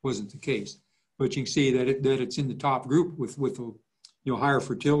wasn't the case. But you can see that it's in the top group with higher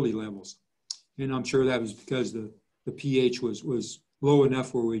fertility levels. And I'm sure that was because the pH was low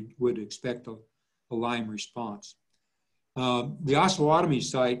enough where we would expect a lime response. The Osawatomie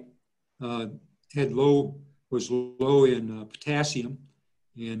site was low in potassium,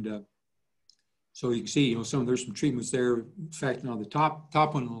 and so you can see, there's some treatments there. In fact, the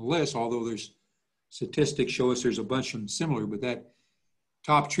top one on the list, although there's statistics show us there's a bunch of them similar, but that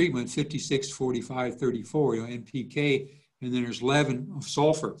top treatment, 56, 45, 34, NPK, and then there's 11 of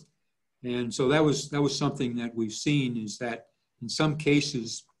sulfur. And so that was something that we've seen, is that in some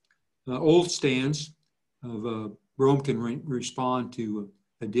cases, old stands brome can respond to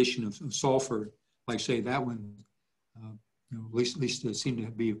addition of sulfur. Like say that one, at least it seemed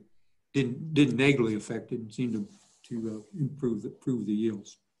to be didn't negatively affect it and seemed to improve the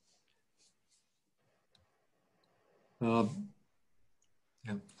yields.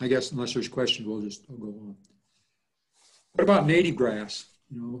 Yeah, I guess unless there's questions, I'll go on. What about native grass?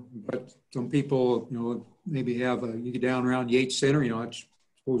 But some people, maybe have you get down around Yates Center, it's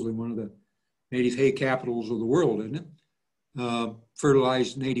supposedly one of the native hay capitals of the world, isn't it?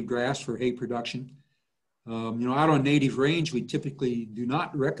 Fertilized native grass for hay production. Out on native range, we typically do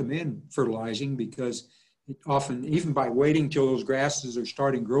not recommend fertilizing because it often, even by waiting till those grasses are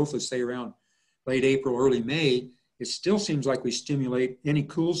starting growth, let's say around late April, early May, it still seems like we stimulate any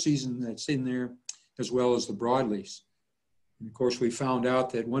cool season that's in there as well as the broadleafs. And of course, we found out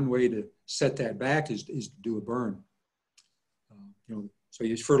that one way to set that back is to do a burn. So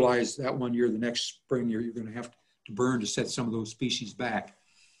you fertilize that one year, the next spring you're going to have to burn to set some of those species back.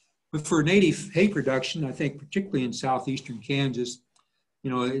 But for native hay production, I think particularly in southeastern Kansas,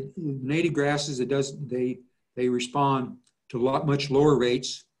 native grasses, they respond to much lower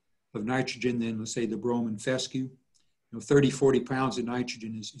rates of nitrogen than, let's say, the brome and fescue. 30, 40 pounds of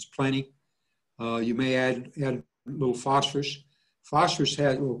nitrogen is plenty. You may add a little phosphorus. Phosphorus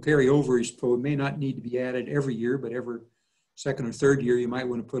will carry over, so it may not need to be added every year, but every second or third year, you might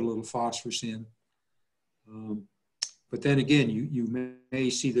want to put a little phosphorus in. But then again, you may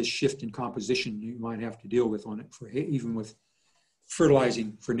see this shift in composition you might have to deal with on it for hay, even with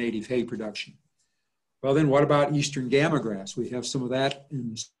fertilizing for native hay production. Well, then what about eastern gamma grass? We have some of that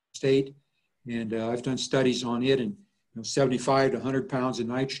in the state, and I've done studies on it, and 75 to 100 pounds of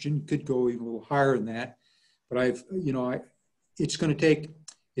nitrogen, could go even a little higher than that. But it's going to take,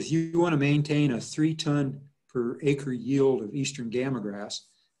 if you want to maintain a 3 ton per acre yield of eastern gamma grass,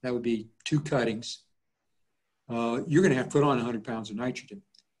 that would be 2 cuttings. You're going to have to put on 100 pounds of nitrogen,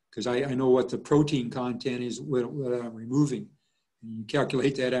 because I know what the protein content is, what I'm removing. And you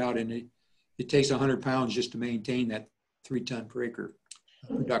calculate that out, and it takes 100 pounds just to maintain that 3 ton per acre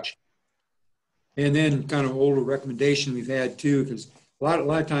production. And then kind of older recommendation we've had too, because a lot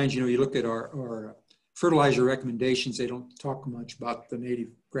of times, you look at our fertilizer recommendations, they don't talk much about the native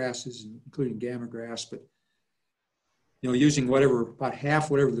grasses, including gamma grass, but using about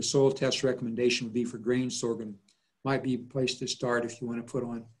half whatever the soil test recommendation would be for grain sorghum might be a place to start if you want to put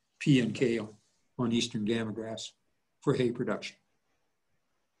on P and K on eastern gamma grass for hay production.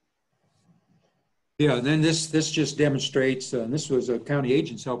 Yeah, and then this just demonstrates, and this was county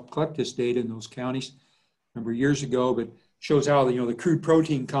agents helped collect this data in those counties a number of years ago, but shows how the crude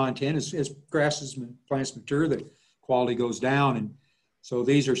protein content, as grasses and plants mature, the quality goes down. And so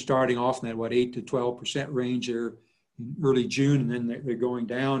these are starting off in that 8 to 12% range there in early June, and then they're going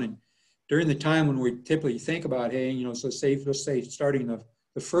down. And during the time when we typically think about haying, so let's say starting the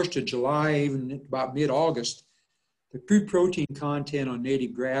 1st of July, even about mid-August, the crude protein content on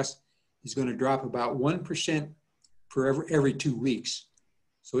native grass is going to drop about 1% per every 2 weeks.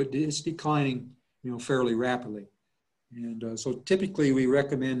 So it's declining, fairly rapidly. And so typically we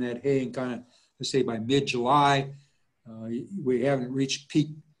recommend that haying kind of, let's say by mid-July. We haven't reached peak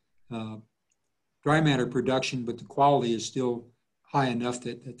dry matter production, but the quality is still high enough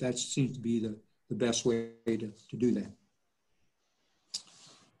that seems to be the best way to do that.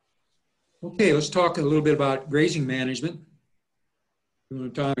 Okay, let's talk a little bit about grazing management.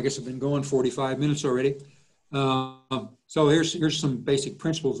 Time, I guess I've been going 45 minutes already. So here's some basic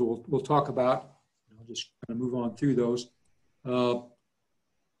principles we'll talk about. I'll just kind of move on through those.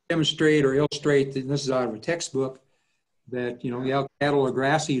 Demonstrate or illustrate, and this is out of a textbook, that cattle are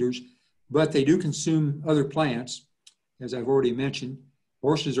grass eaters, but they do consume other plants, as I've already mentioned.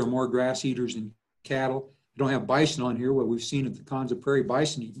 Horses are more grass eaters than cattle. We don't have bison on here. What we've seen at the Konza Prairie,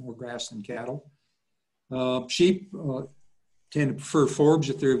 bison eat more grass than cattle. Sheep tend to prefer forbs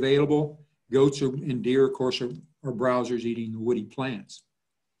if they're available. Goats and deer, of course, are browsers eating the woody plants.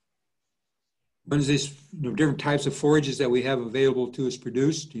 One's this, different types of forages that we have available to us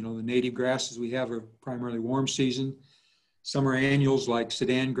produced. The native grasses we have are primarily warm season. Some are annuals like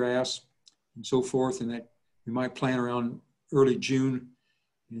Sudan grass and so forth, and that we might plant around early June,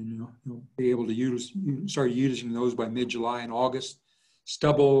 and be able to start using those by mid-July and August.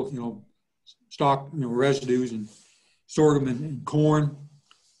 Stubble, stock, residues, and sorghum and corn.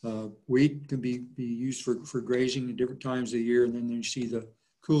 Wheat can be used for grazing at different times of the year. And then you see the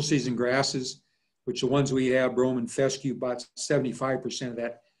cool season grasses, which the ones we have, brome and fescue, about 75% of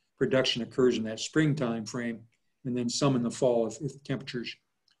that production occurs in that spring time frame, and then some in the fall if temperatures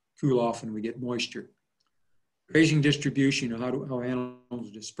cool off and we get moisture. Grazing distribution, how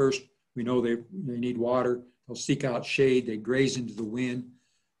animals disperse We know they need water. They'll seek out shade. They graze into the wind,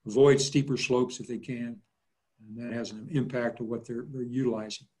 avoid steeper slopes if they can. And that has an impact of what they're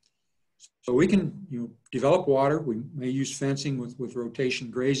utilizing. So we can develop water. We may use fencing with rotation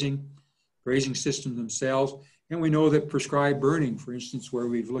grazing systems themselves. And we know that prescribed burning, for instance, where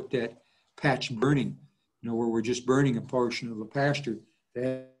we've looked at patch burning, where we're just burning a portion of a pasture,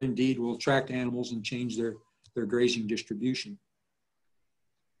 that indeed will attract animals and change their grazing distribution.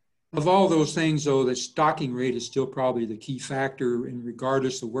 Of all those things, though, the stocking rate is still probably the key factor, and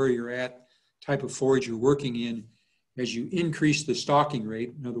regardless of where you're at, type of forage you're working in, as you increase the stocking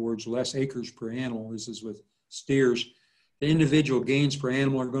rate, in other words, less acres per animal, this is with steers, the individual gains per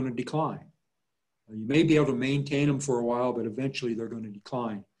animal are going to decline. You may be able to maintain them for a while, but eventually they're going to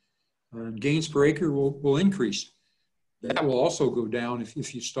decline. And gains per acre will increase. That will also go down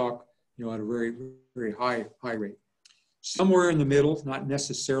if you stock at a very, very high rate. Somewhere in the middle, not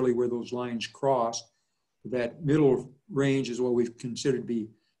necessarily where those lines cross, but that middle range is what we've considered to be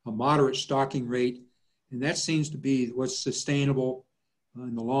a moderate stocking rate. And that seems to be what's sustainable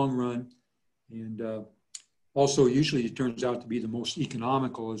in the long run. And also usually it turns out to be the most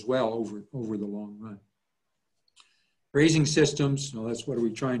economical as well over the long run. Grazing systems, that's what are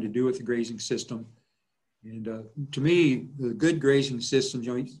we trying to do with the grazing system. And to me, the good grazing systems,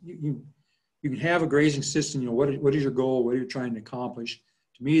 you can have a grazing system, what is your goal, what are you trying to accomplish?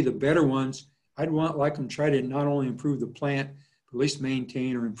 To me, the better ones, I'd like them to try to not only improve the plant, but at least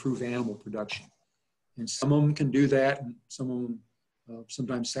maintain or improve animal production. And some of them can do that, and some of them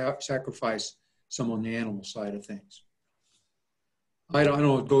sometimes sacrifice some on the animal side of things. I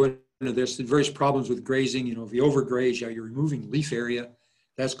don't go into this. There's various problems with grazing. If you overgraze, you're removing leaf area.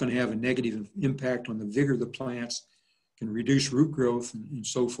 That's going to have a negative impact on the vigor of the plants, can reduce root growth and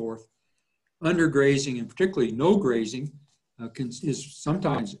so forth. Undergrazing, and particularly no grazing, is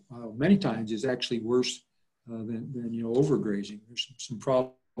sometimes, many times, is actually worse than overgrazing. There's some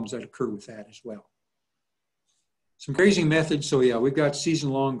problems that occur with that as well. Some grazing methods. So yeah, we've got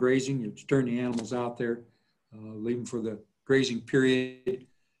season-long grazing. You turn the animals out there, leave them for the grazing period.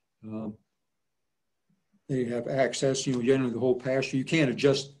 They have access, generally the whole pasture. You can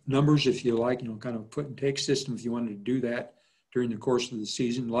adjust numbers if you like, kind of put and take system if you wanted to do that during the course of the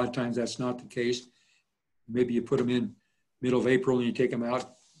season. A lot of times that's not the case. Maybe you put them in middle of April and you take them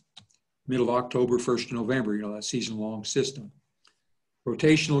out middle of October, 1st of November, that season-long system.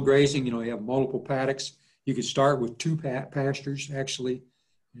 Rotational grazing, you have multiple paddocks. You could start with 2 pastures, actually,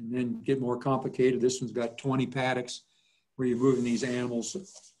 and then get more complicated. This one's got 20 paddocks where you're moving these animals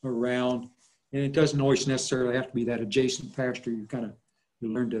around. And it doesn't always necessarily have to be that adjacent pasture. You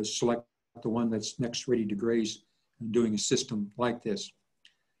learn to select the one that's next ready to graze and doing a system like this.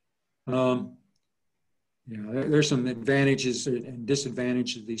 There's some advantages and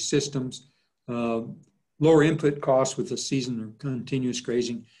disadvantages of these systems. Lower input costs with the season or continuous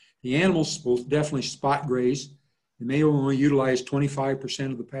grazing. The animals will definitely spot graze. They may only utilize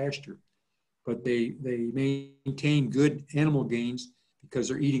 25% of the pasture, but they maintain good animal gains because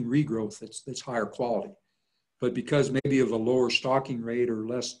they're eating regrowth that's higher quality. But because maybe of a lower stocking rate or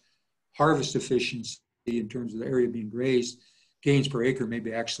less harvest efficiency in terms of the area being grazed, gains per acre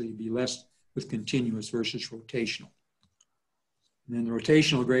maybe actually be less with continuous versus rotational. And then the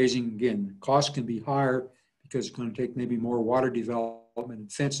rotational grazing, again, cost can be higher because it's going to take maybe more water development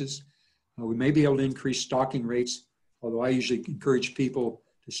and fences. We may be able to increase stocking rates, although I usually encourage people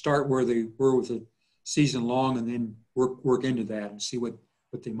to start where they were with a season long and then work into that and see what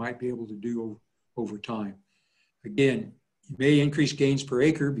they might be able to do over time. Again, you may increase gains per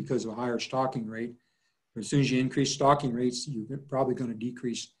acre because of a higher stocking rate, but as soon as you increase stocking rates, you're probably going to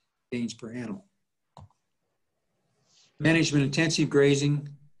decrease gains per animal. Management intensive grazing.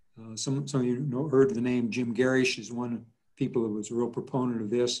 Some of you heard of the name Jim Garish is one of the people that was a real proponent of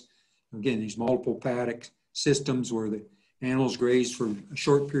this. Again, these multiple paddock systems where the animals graze for a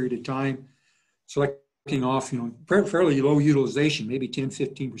short period of time, selecting off, fairly low utilization, maybe 10,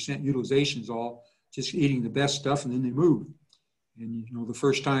 15% utilization is all, just eating the best stuff and then they move. And the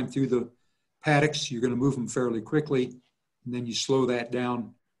first time through the paddocks, you're going to move them fairly quickly, and then you slow that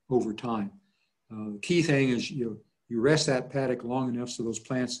down over time. The key thing is you rest that paddock long enough so those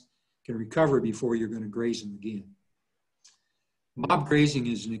plants can recover before you're going to graze them again. Mob grazing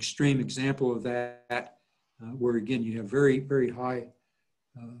is an extreme example of that, where again you have very, very high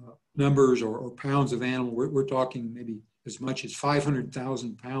numbers or pounds of animal. We're talking maybe as much as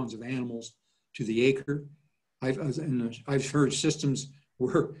 500,000 pounds of animals to the acre. I've heard systems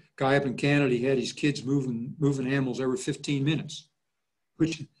where a guy up in Canada, he had his kids moving animals every 15 minutes,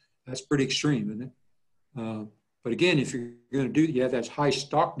 which that's pretty extreme, isn't it? But again, if you're going to do, you have that high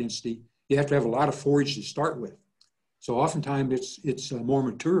stock density, you have to have a lot of forage to start with. So oftentimes it's more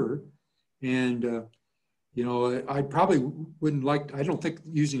mature, and you know, I probably wouldn't like, I don't think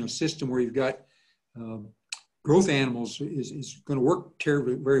using a system where you've got growth animals is going to work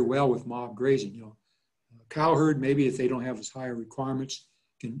terribly very well with mob grazing. You know, cow herd, maybe if they don't have as higher requirements,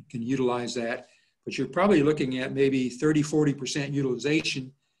 can utilize that. But you're probably looking at maybe 30, 40%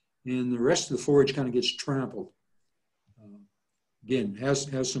 utilization, and the rest of the forage kind of gets trampled. Again, has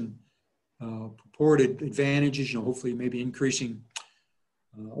some purported advantages, you know, hopefully maybe increasing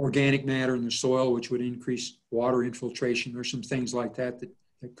organic matter in the soil, which would increase water infiltration. There's some things like that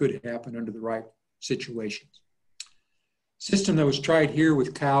that could happen under the right situations. System that was tried here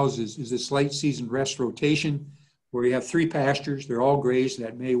with cows is this late season rest rotation, where you have 3 pastures. They're all grazed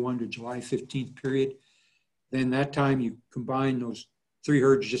that May 1 to July 15th period. Then that time you combine those 3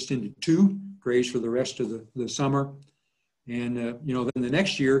 herds just into 2, graze for the rest of the summer. And, you know, then the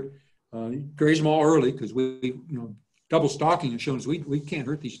next year, graze them all early, because we, you know, double stocking has shown us we can't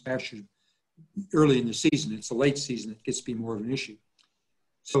hurt these pastures early in the season. It's the late season that gets to be more of an issue.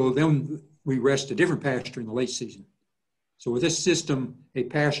 So then we rest a different pasture in the late season. So with this system, a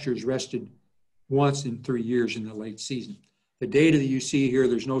pasture is rested once in 3 years in the late season. The data that you see here,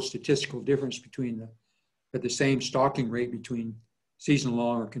 there's no statistical difference between at the same stocking rate between season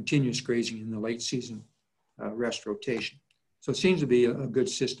long or continuous grazing in the late season rest rotation. So it seems to be a good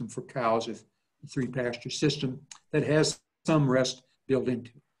system for cows, if a 3 pasture system that has some rest built into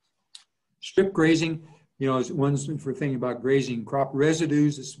it. Strip grazing, you know, is one for thinking about grazing crop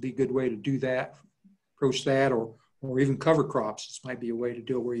residues. This would be a good way to do that, approach that, or even cover crops. This might be a way to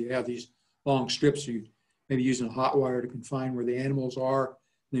do it, where you have these long strips, you maybe using a hot wire to confine where the animals are,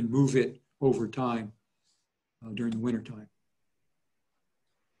 then move it over time during the winter time.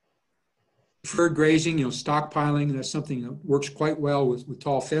 Deferred grazing, you know, stockpiling, that's something that works quite well with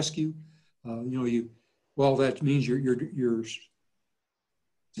tall fescue. You know, that means you're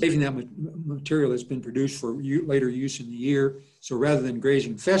saving that material that's been produced for later use in the year. So rather than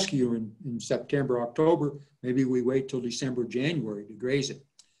grazing fescue in September, October, maybe we wait till December, January to graze it.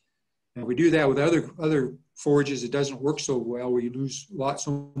 And we do that with other forages. It doesn't work so well, where you lose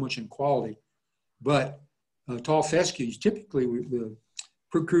so much in quality. But tall fescues, typically the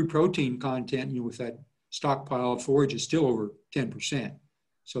crude protein content, you know, with that stockpiled forage is still over 10%.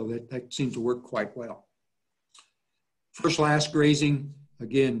 So that seems to work quite well. First last grazing,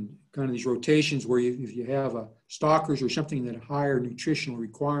 again, kind of these rotations where if you have stockers or something that a higher nutritional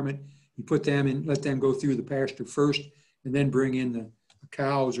requirement, you put them in, let them go through the pasture first, and then bring in the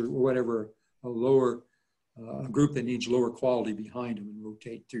cows or whatever, a lower group that needs lower quality behind them, and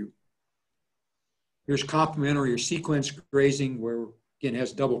rotate through. Here's complementary or sequence grazing, where again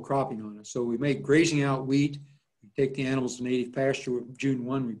has double cropping on it. So we make grazing out wheat, we take the animals to native pasture. June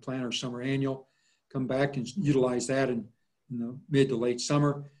 1, we plant our summer annual, come back and utilize that in the mid to late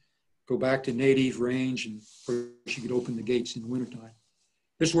summer, go back to native range, and of course you could open the gates in the wintertime.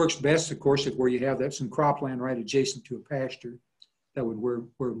 This works best, of course, where you have some cropland right adjacent to a pasture. That would where it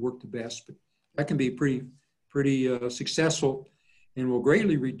would work the best, but that can be pretty successful, and will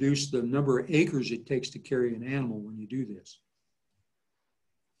greatly reduce the number of acres it takes to carry an animal when you do this.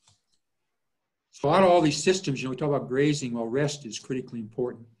 So out of all these systems, you know, we talk about grazing, well, rest is critically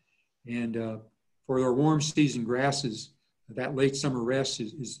important. And for our warm season grasses, that late summer rest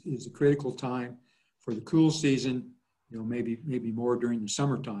is a critical time. For the cool season, you know, maybe more during the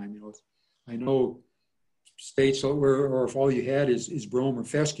summertime. You know, I know states or if all you had is brome or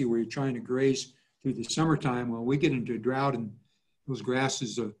fescue, where you're trying to graze through the summertime, well, we get into a drought and those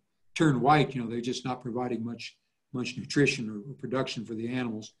grasses turn white. You know, they're just not providing much nutrition or production for the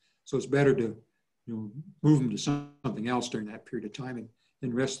animals. So it's better to, you know, move them to something else during that period of time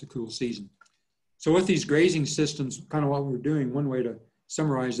and rest the cool season. So with these grazing systems, kind of what we're doing, one way to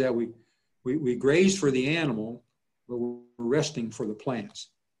summarize that, we graze for the animal, but we're resting for the plants.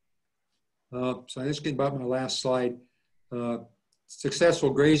 So let's get about my last slide.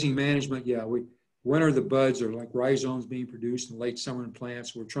 Successful grazing management, yeah, winter the buds are like rhizomes being produced in late summer in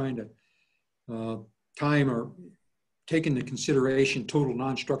plants. We're trying to time or take into consideration total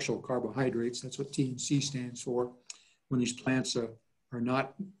non-structural carbohydrates. That's what T&C stands for, when these plants are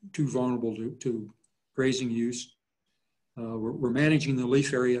not too vulnerable to grazing use. We're managing the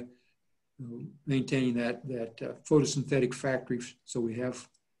leaf area, maintaining that photosynthetic factory, so we have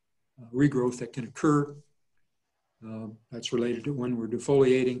regrowth that can occur. That's related to when we're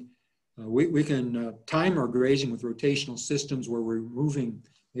defoliating. We can time our grazing with rotational systems, where we're removing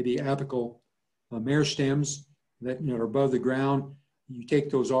maybe apical merystems that, you know, are above the ground. you take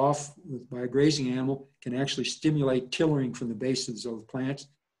those off by a grazing animal, can actually stimulate tillering from the bases of the plants,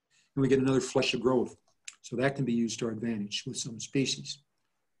 and we get another flush of growth. So that can be used to our advantage with some species.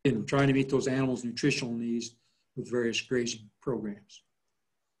 And we're trying to meet those animals' nutritional needs with various grazing programs.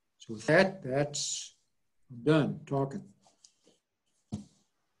 So with that, I'm done talking.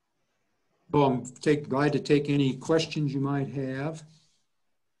 So I'm glad to take any questions you might have.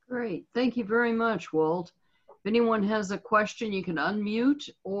 Great. Thank you very much, Walt. If anyone has a question, you can unmute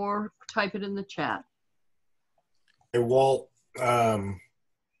or type it in the chat. Hey, Walt,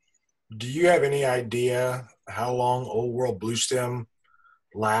 do you have any idea how long Old World Blue Stem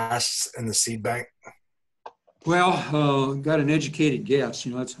lasts in the seed bank? Well, got an educated guess.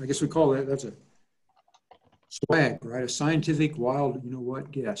 You know, I guess we call that's a swag, right? A scientific, wild, you know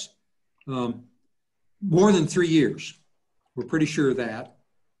what, guess. More than 3 years. We're pretty sure of that.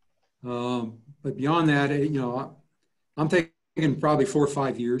 But beyond that, you know, I'm thinking probably 4 or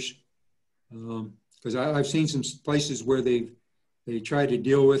 5 years. Because I've seen some places where they tried to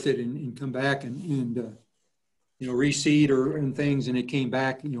deal with it and come back and you know, reseed and things, and it came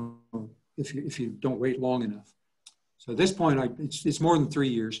back, you know, if you don't wait long enough. So at this point, it's more than 3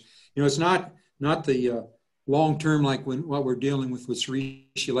 years. You know, it's not the long term like what we're dealing with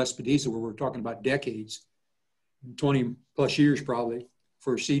Sericea lespedeza, where we're talking about decades, 20 plus years probably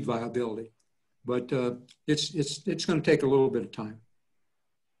for seed viability. But it's going to take a little bit of time.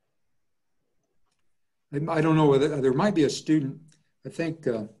 I don't know whether there might be a student, I think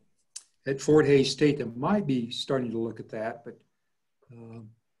at Fort Hays State that might be starting to look at that, but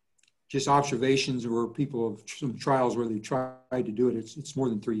just observations or people of some trials where they tried to do it, it's more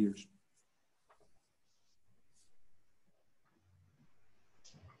than 3 years.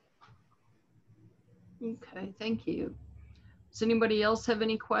 Okay, thank you. Does anybody else have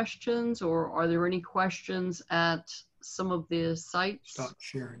any questions, or are there any questions at some of the sites? Stop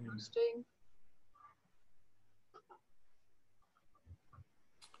sharing.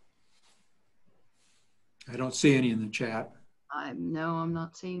 I don't see any in the chat. No, I'm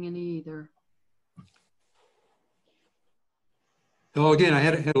not seeing any either. So again, I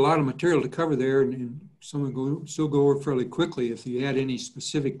had a lot of material to cover there, and some will still go over fairly quickly. If you had any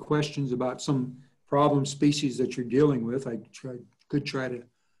specific questions about some problem species that you're dealing with, I could try to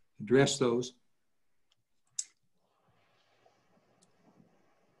address those.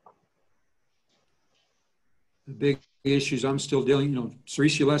 The big issues I'm still dealing, you know,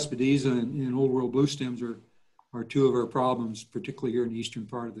 Sericea lespedeza and Old World Blue Stems are two of our problems, particularly here in the eastern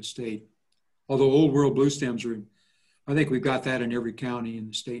part of the state. Although Old World Blue Stems are, I think we've got that in every county in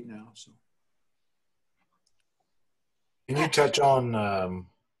the state now. So, Can you touch on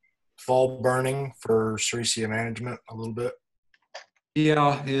fall burning for Sericea management a little bit?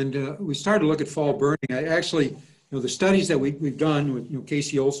 yeah, and we started to look at fall burning. I actually, you know, the studies that we've done with, you know,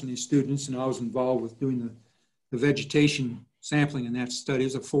 Casey Olson and his students, and I was involved with doing the vegetation sampling in that study. It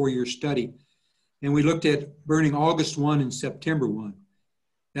was a 4-year study. And we looked at burning August 1 and September 1.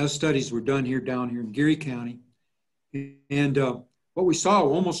 Those studies were done down here in Geary County. And what we saw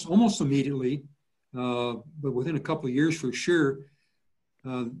almost immediately, but within a couple of years for sure,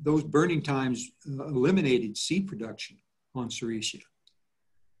 those burning times eliminated seed production on Sericea.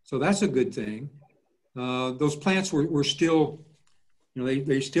 So that's a good thing. Those plants were still, you know,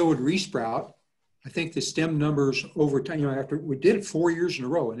 they still would resprout. I think the stem numbers over time, you know, after we did it 4 years in a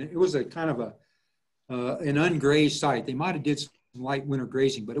row, and it was a kind of an ungrazed site. They might have did some light winter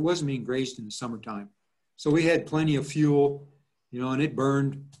grazing, but it wasn't being grazed in the summertime. So we had plenty of fuel, you know, and it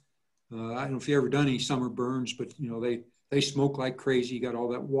burned. I don't know if you ever done any summer burns, but you know, they smoke like crazy. You got all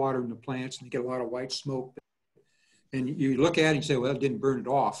that water in the plants, and you get a lot of white smoke. And you look at it and say, well, it didn't burn it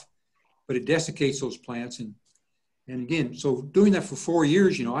off, but it desiccates those plants. And again, so doing that for 4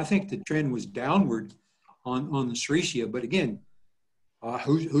 years, you know, I think the trend was downward on the Sericea. But again,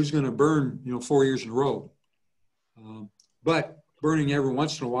 who's going to burn, you know, 4 years in a row? But burning every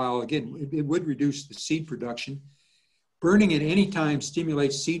once in a while, again, it would reduce the seed production. Burning at any time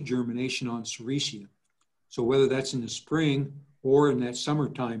stimulates seed germination on Sericea. So whether that's in the spring or in that summer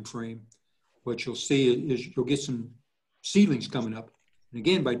time frame, what you'll see is you'll get some seedlings coming up. And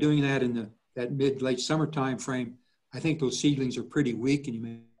again, by doing that in that mid-late summer time frame, I think those seedlings are pretty weak, and you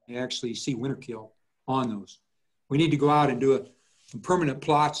may actually see winter kill on those. We need to go out and do some permanent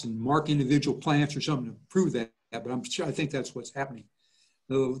plots and mark individual plants or something to prove that, but I think that's what's happening.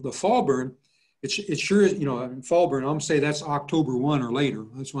 The fall burn, it's sure, you know, in fall burn, I'm gonna say that's October 1 or later.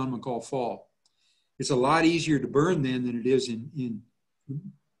 That's what I'm gonna call fall. It's a lot easier to burn then than it is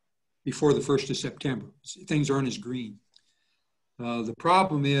before the 1st of September. Things aren't as green. The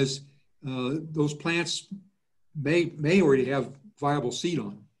problem is those plants may already have viable seed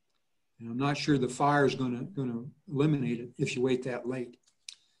on them. And I'm not sure the fire is going to eliminate it if you wait that late.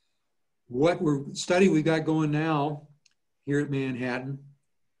 Study we got going now here at Manhattan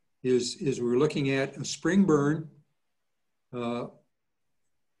is we're looking at a spring burn,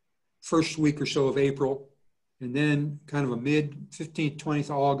 first week or so of April, and then kind of a mid 15th,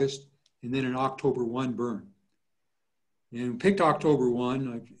 20th of August, and then an October 1 burn. And we picked October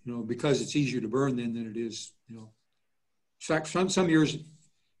 1, because it's easier to burn then than it is, In fact, some years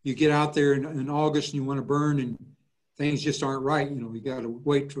you get out there in August and you want to burn and things just aren't right. You got to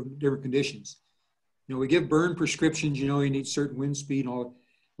wait for different conditions. We give burn prescriptions, you need certain wind speed and all.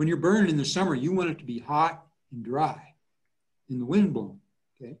 When you're burning in the summer, you want it to be hot and dry and the wind blowing,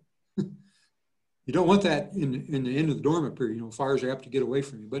 okay? You don't want that in the end of the dormant period. Fires are apt to get away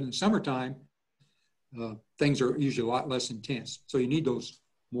from you. But in the summertime, things are usually a lot less intense. So you need those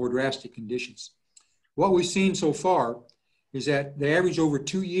more drastic conditions. What we've seen so far is that the average over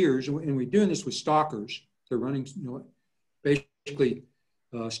 2 years, and we're doing this with stalkers. They're running, basically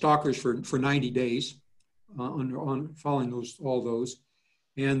stalkers for 90 days on following all those.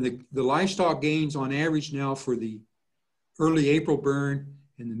 And the livestock gains on average now for the early April burn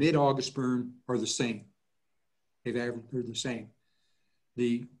and the mid-August burn are the same. They're the same.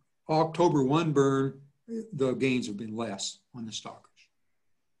 The October 1 burn, the gains have been less on the stalkers.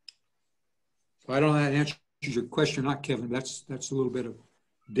 So I don't know if that answers your question or not, Kevin. That's a little bit of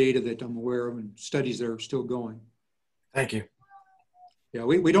data that I'm aware of and studies that are still going. Thank you. Yeah,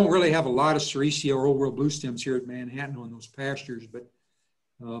 we don't really have a lot of Sericea or Old World Blue Stems here at Manhattan on those pastures, but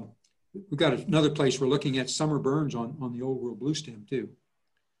we've got another place we're looking at summer burns on the Old World Blue Stem too.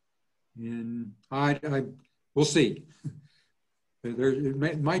 And we'll see.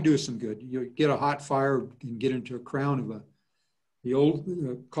 It might do us some good. You get a hot fire and get into a crown of the old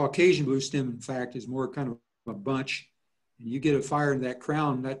Caucasian blue stem, in fact, is more kind of a bunch. And you get a fire in that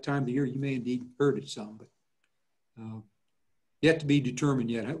crown that time of the year, you may indeed hurt it some, but yet to be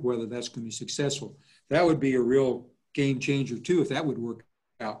determined yet whether that's going to be successful. That would be a real game changer too if that would work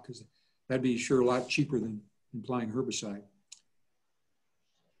out, because that'd be sure a lot cheaper than applying herbicide.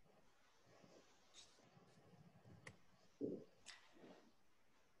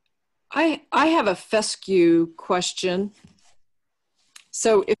 I have a fescue question.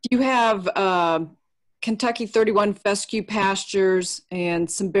 So if you have Kentucky 31 fescue pastures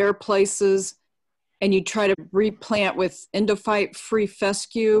and some bare places, and you try to replant with endophyte-free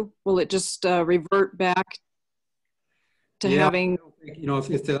fescue, will it just revert back to having?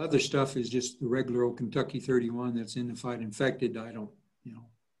 If the other stuff is just the regular old Kentucky 31 that's endophyte infected, I don't,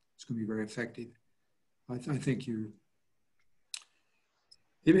 it's going to be very effective. I think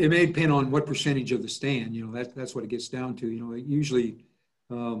it may depend on what percentage of the stand, that's what it gets down to. Usually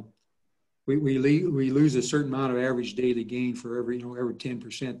we lose a certain amount of average daily gain for every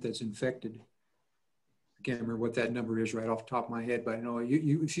 10% that's infected. I can't remember what that number is right off the top of my head, but I know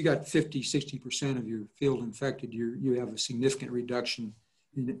if you got 50, 60% of your field infected, you have a significant reduction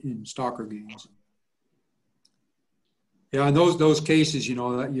in stalker gains. Yeah, in those cases, you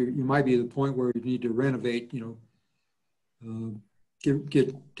might be at the point where you need to renovate,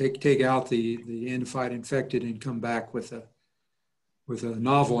 take out the endophyte infected and come back with a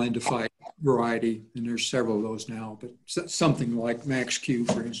novel endophyte variety, and there's several of those now, but something like Max Q,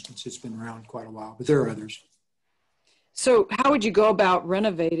 for instance, it's been around quite a while, but there are others. So how would you go about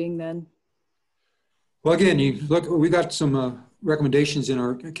renovating then? Well, again, we got some recommendations in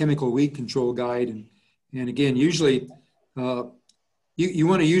our chemical weed control guide, and again, usually you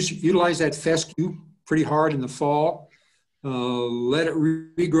want to utilize that fescue pretty hard in the fall. Let it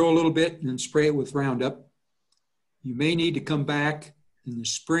regrow a little bit and then spray it with Roundup. You may need to come back in the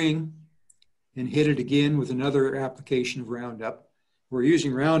spring and hit it again with another application of Roundup. We're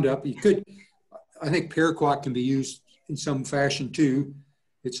using Roundup. I think paraquat can be used in some fashion too.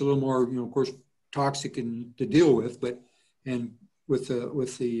 It's a little more, of course, toxic to deal with, and with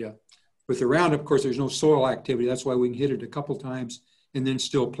the Roundup, of course, there's no soil activity. That's why we can hit it a couple times and then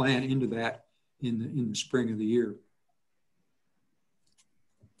still plant into that in the spring of the year.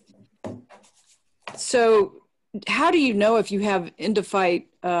 So how do you know if you have endophyte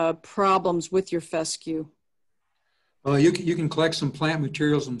problems with your fescue? You can collect some plant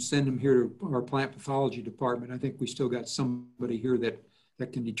materials and send them here to our plant pathology department. I think we still got somebody here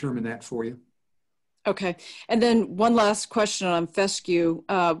that can determine that for you. Okay. And then one last question on fescue.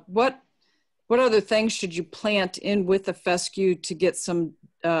 What other things should you plant in with the fescue to get some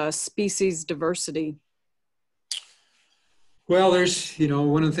species diversity? Well, there's,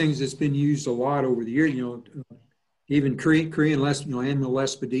 one of the things that's been used a lot over the years, even Korean animal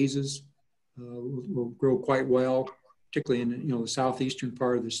lespedizas will grow quite well. particularly in the southeastern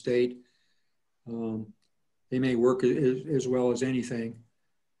part of the state. They may work as well as anything.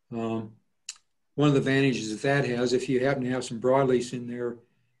 One of the advantages that has, if you happen to have some broadleafs in there,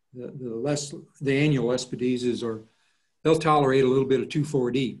 the annual Lespedezas they'll tolerate a little bit of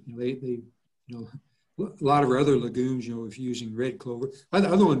 2,4-D. A lot of our other legumes, if you're using red clover. The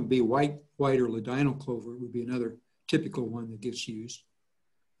other one would be white or ladino clover would be another typical one that gets used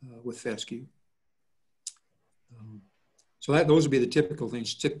with fescue. So those would be the typical things.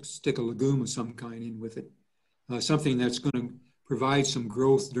 Stick a legume of some kind in with it. Something that's going to provide some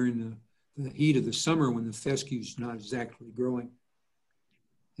growth during the heat of the summer when the fescue is not exactly growing.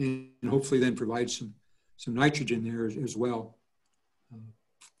 And hopefully then provide some nitrogen there as well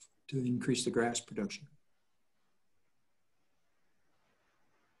to increase the grass production.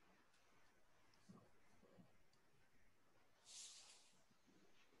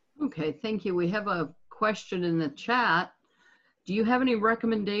 Okay, thank you. We have a question in the chat. Do you have any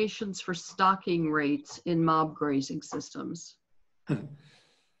recommendations for stocking rates in mob grazing systems?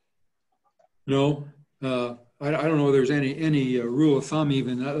 No, I don't know if there's any rule of thumb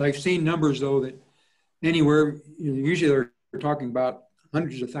even. I've seen numbers though that anywhere, usually they're talking about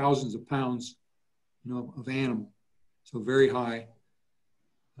hundreds of thousands of pounds, of animal. So very high.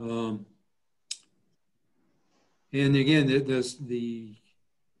 And again,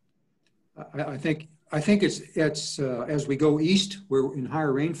 I think it's as we go east, we're in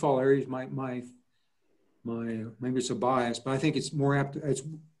higher rainfall areas. Maybe it's a bias, but I think it's more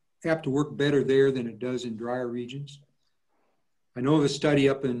apt to work better there than it does in drier regions. I know of a study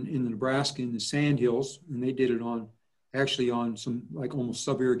up in Nebraska in the Sandhills, and they did it on some like almost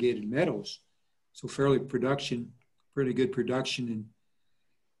sub-irrigated meadows, so pretty good production,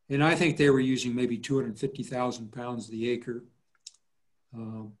 and I think they were using maybe 250,000 pounds the acre.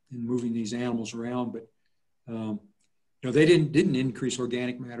 In moving these animals around, but they didn't increase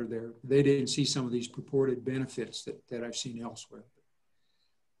organic matter there. They didn't see some of these purported benefits that I've seen elsewhere.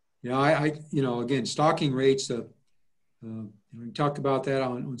 Again, stocking rates. We talked about that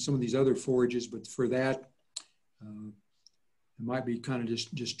on some of these other forages, but for that, it might be kind of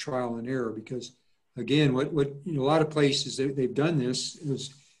just trial and error because, again, what a lot of places they've done this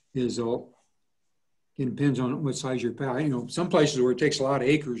is it depends on what size your patch. Some places where it takes a lot of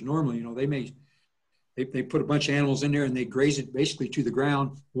acres, normally, they put a bunch of animals in there and they graze it basically to the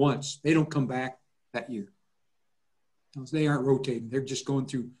ground once. They don't come back that year. They aren't rotating. They're just going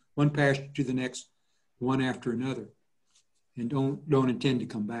through one pasture to the next, one after another, and don't intend to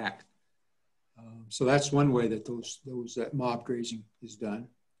come back. So that's one way that that mob grazing is done.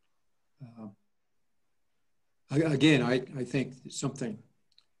 Again, I think something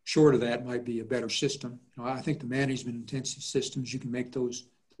short of that might be a better system. I think the management intensive systems, you can make those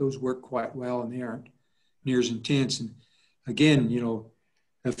work quite well, and they aren't near as intense. And again,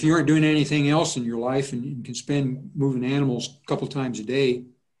 if you aren't doing anything else in your life and you can spend moving animals a couple times a day,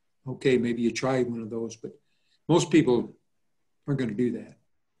 okay, maybe you try one of those, but most people aren't going to do that.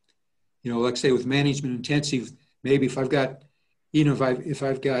 Like say with management intensive, maybe if I've got,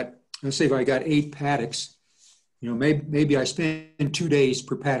 let's say if I got 8 paddocks, maybe I spend 2 days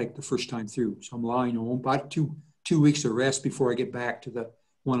per paddock the first time through. So I'm allowing about two weeks of rest before I get back to the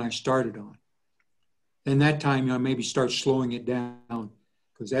one I started on. And that time, maybe start slowing it down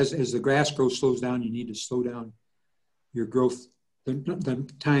because as the grass growth slows down, you need to slow down your growth, the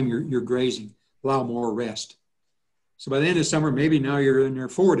time you're grazing, allow more rest. So by the end of summer, maybe now you're in there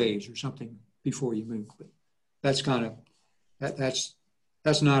 4 days or something before you move. But that's kind of, that's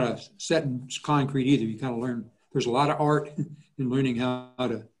not a set in concrete either. You kind of learn. There's a lot of art in learning how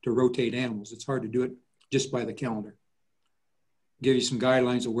to rotate animals. It's hard to do it just by the calendar. Give you some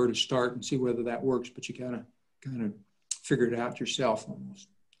guidelines of where to start and see whether that works, but you gotta kind of figure it out yourself almost.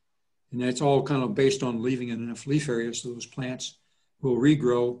 And that's all kind of based on leaving enough leaf area so those plants will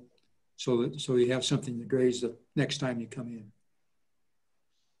regrow so you have something to graze the next time you come in.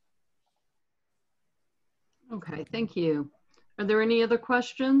 Okay, thank you. Are there any other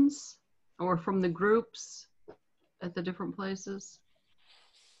questions or from the groups at the different places?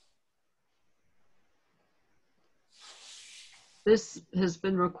 This has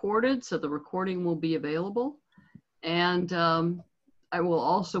been recorded, so the recording will be available. And I will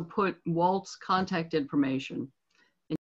also put Walt's contact information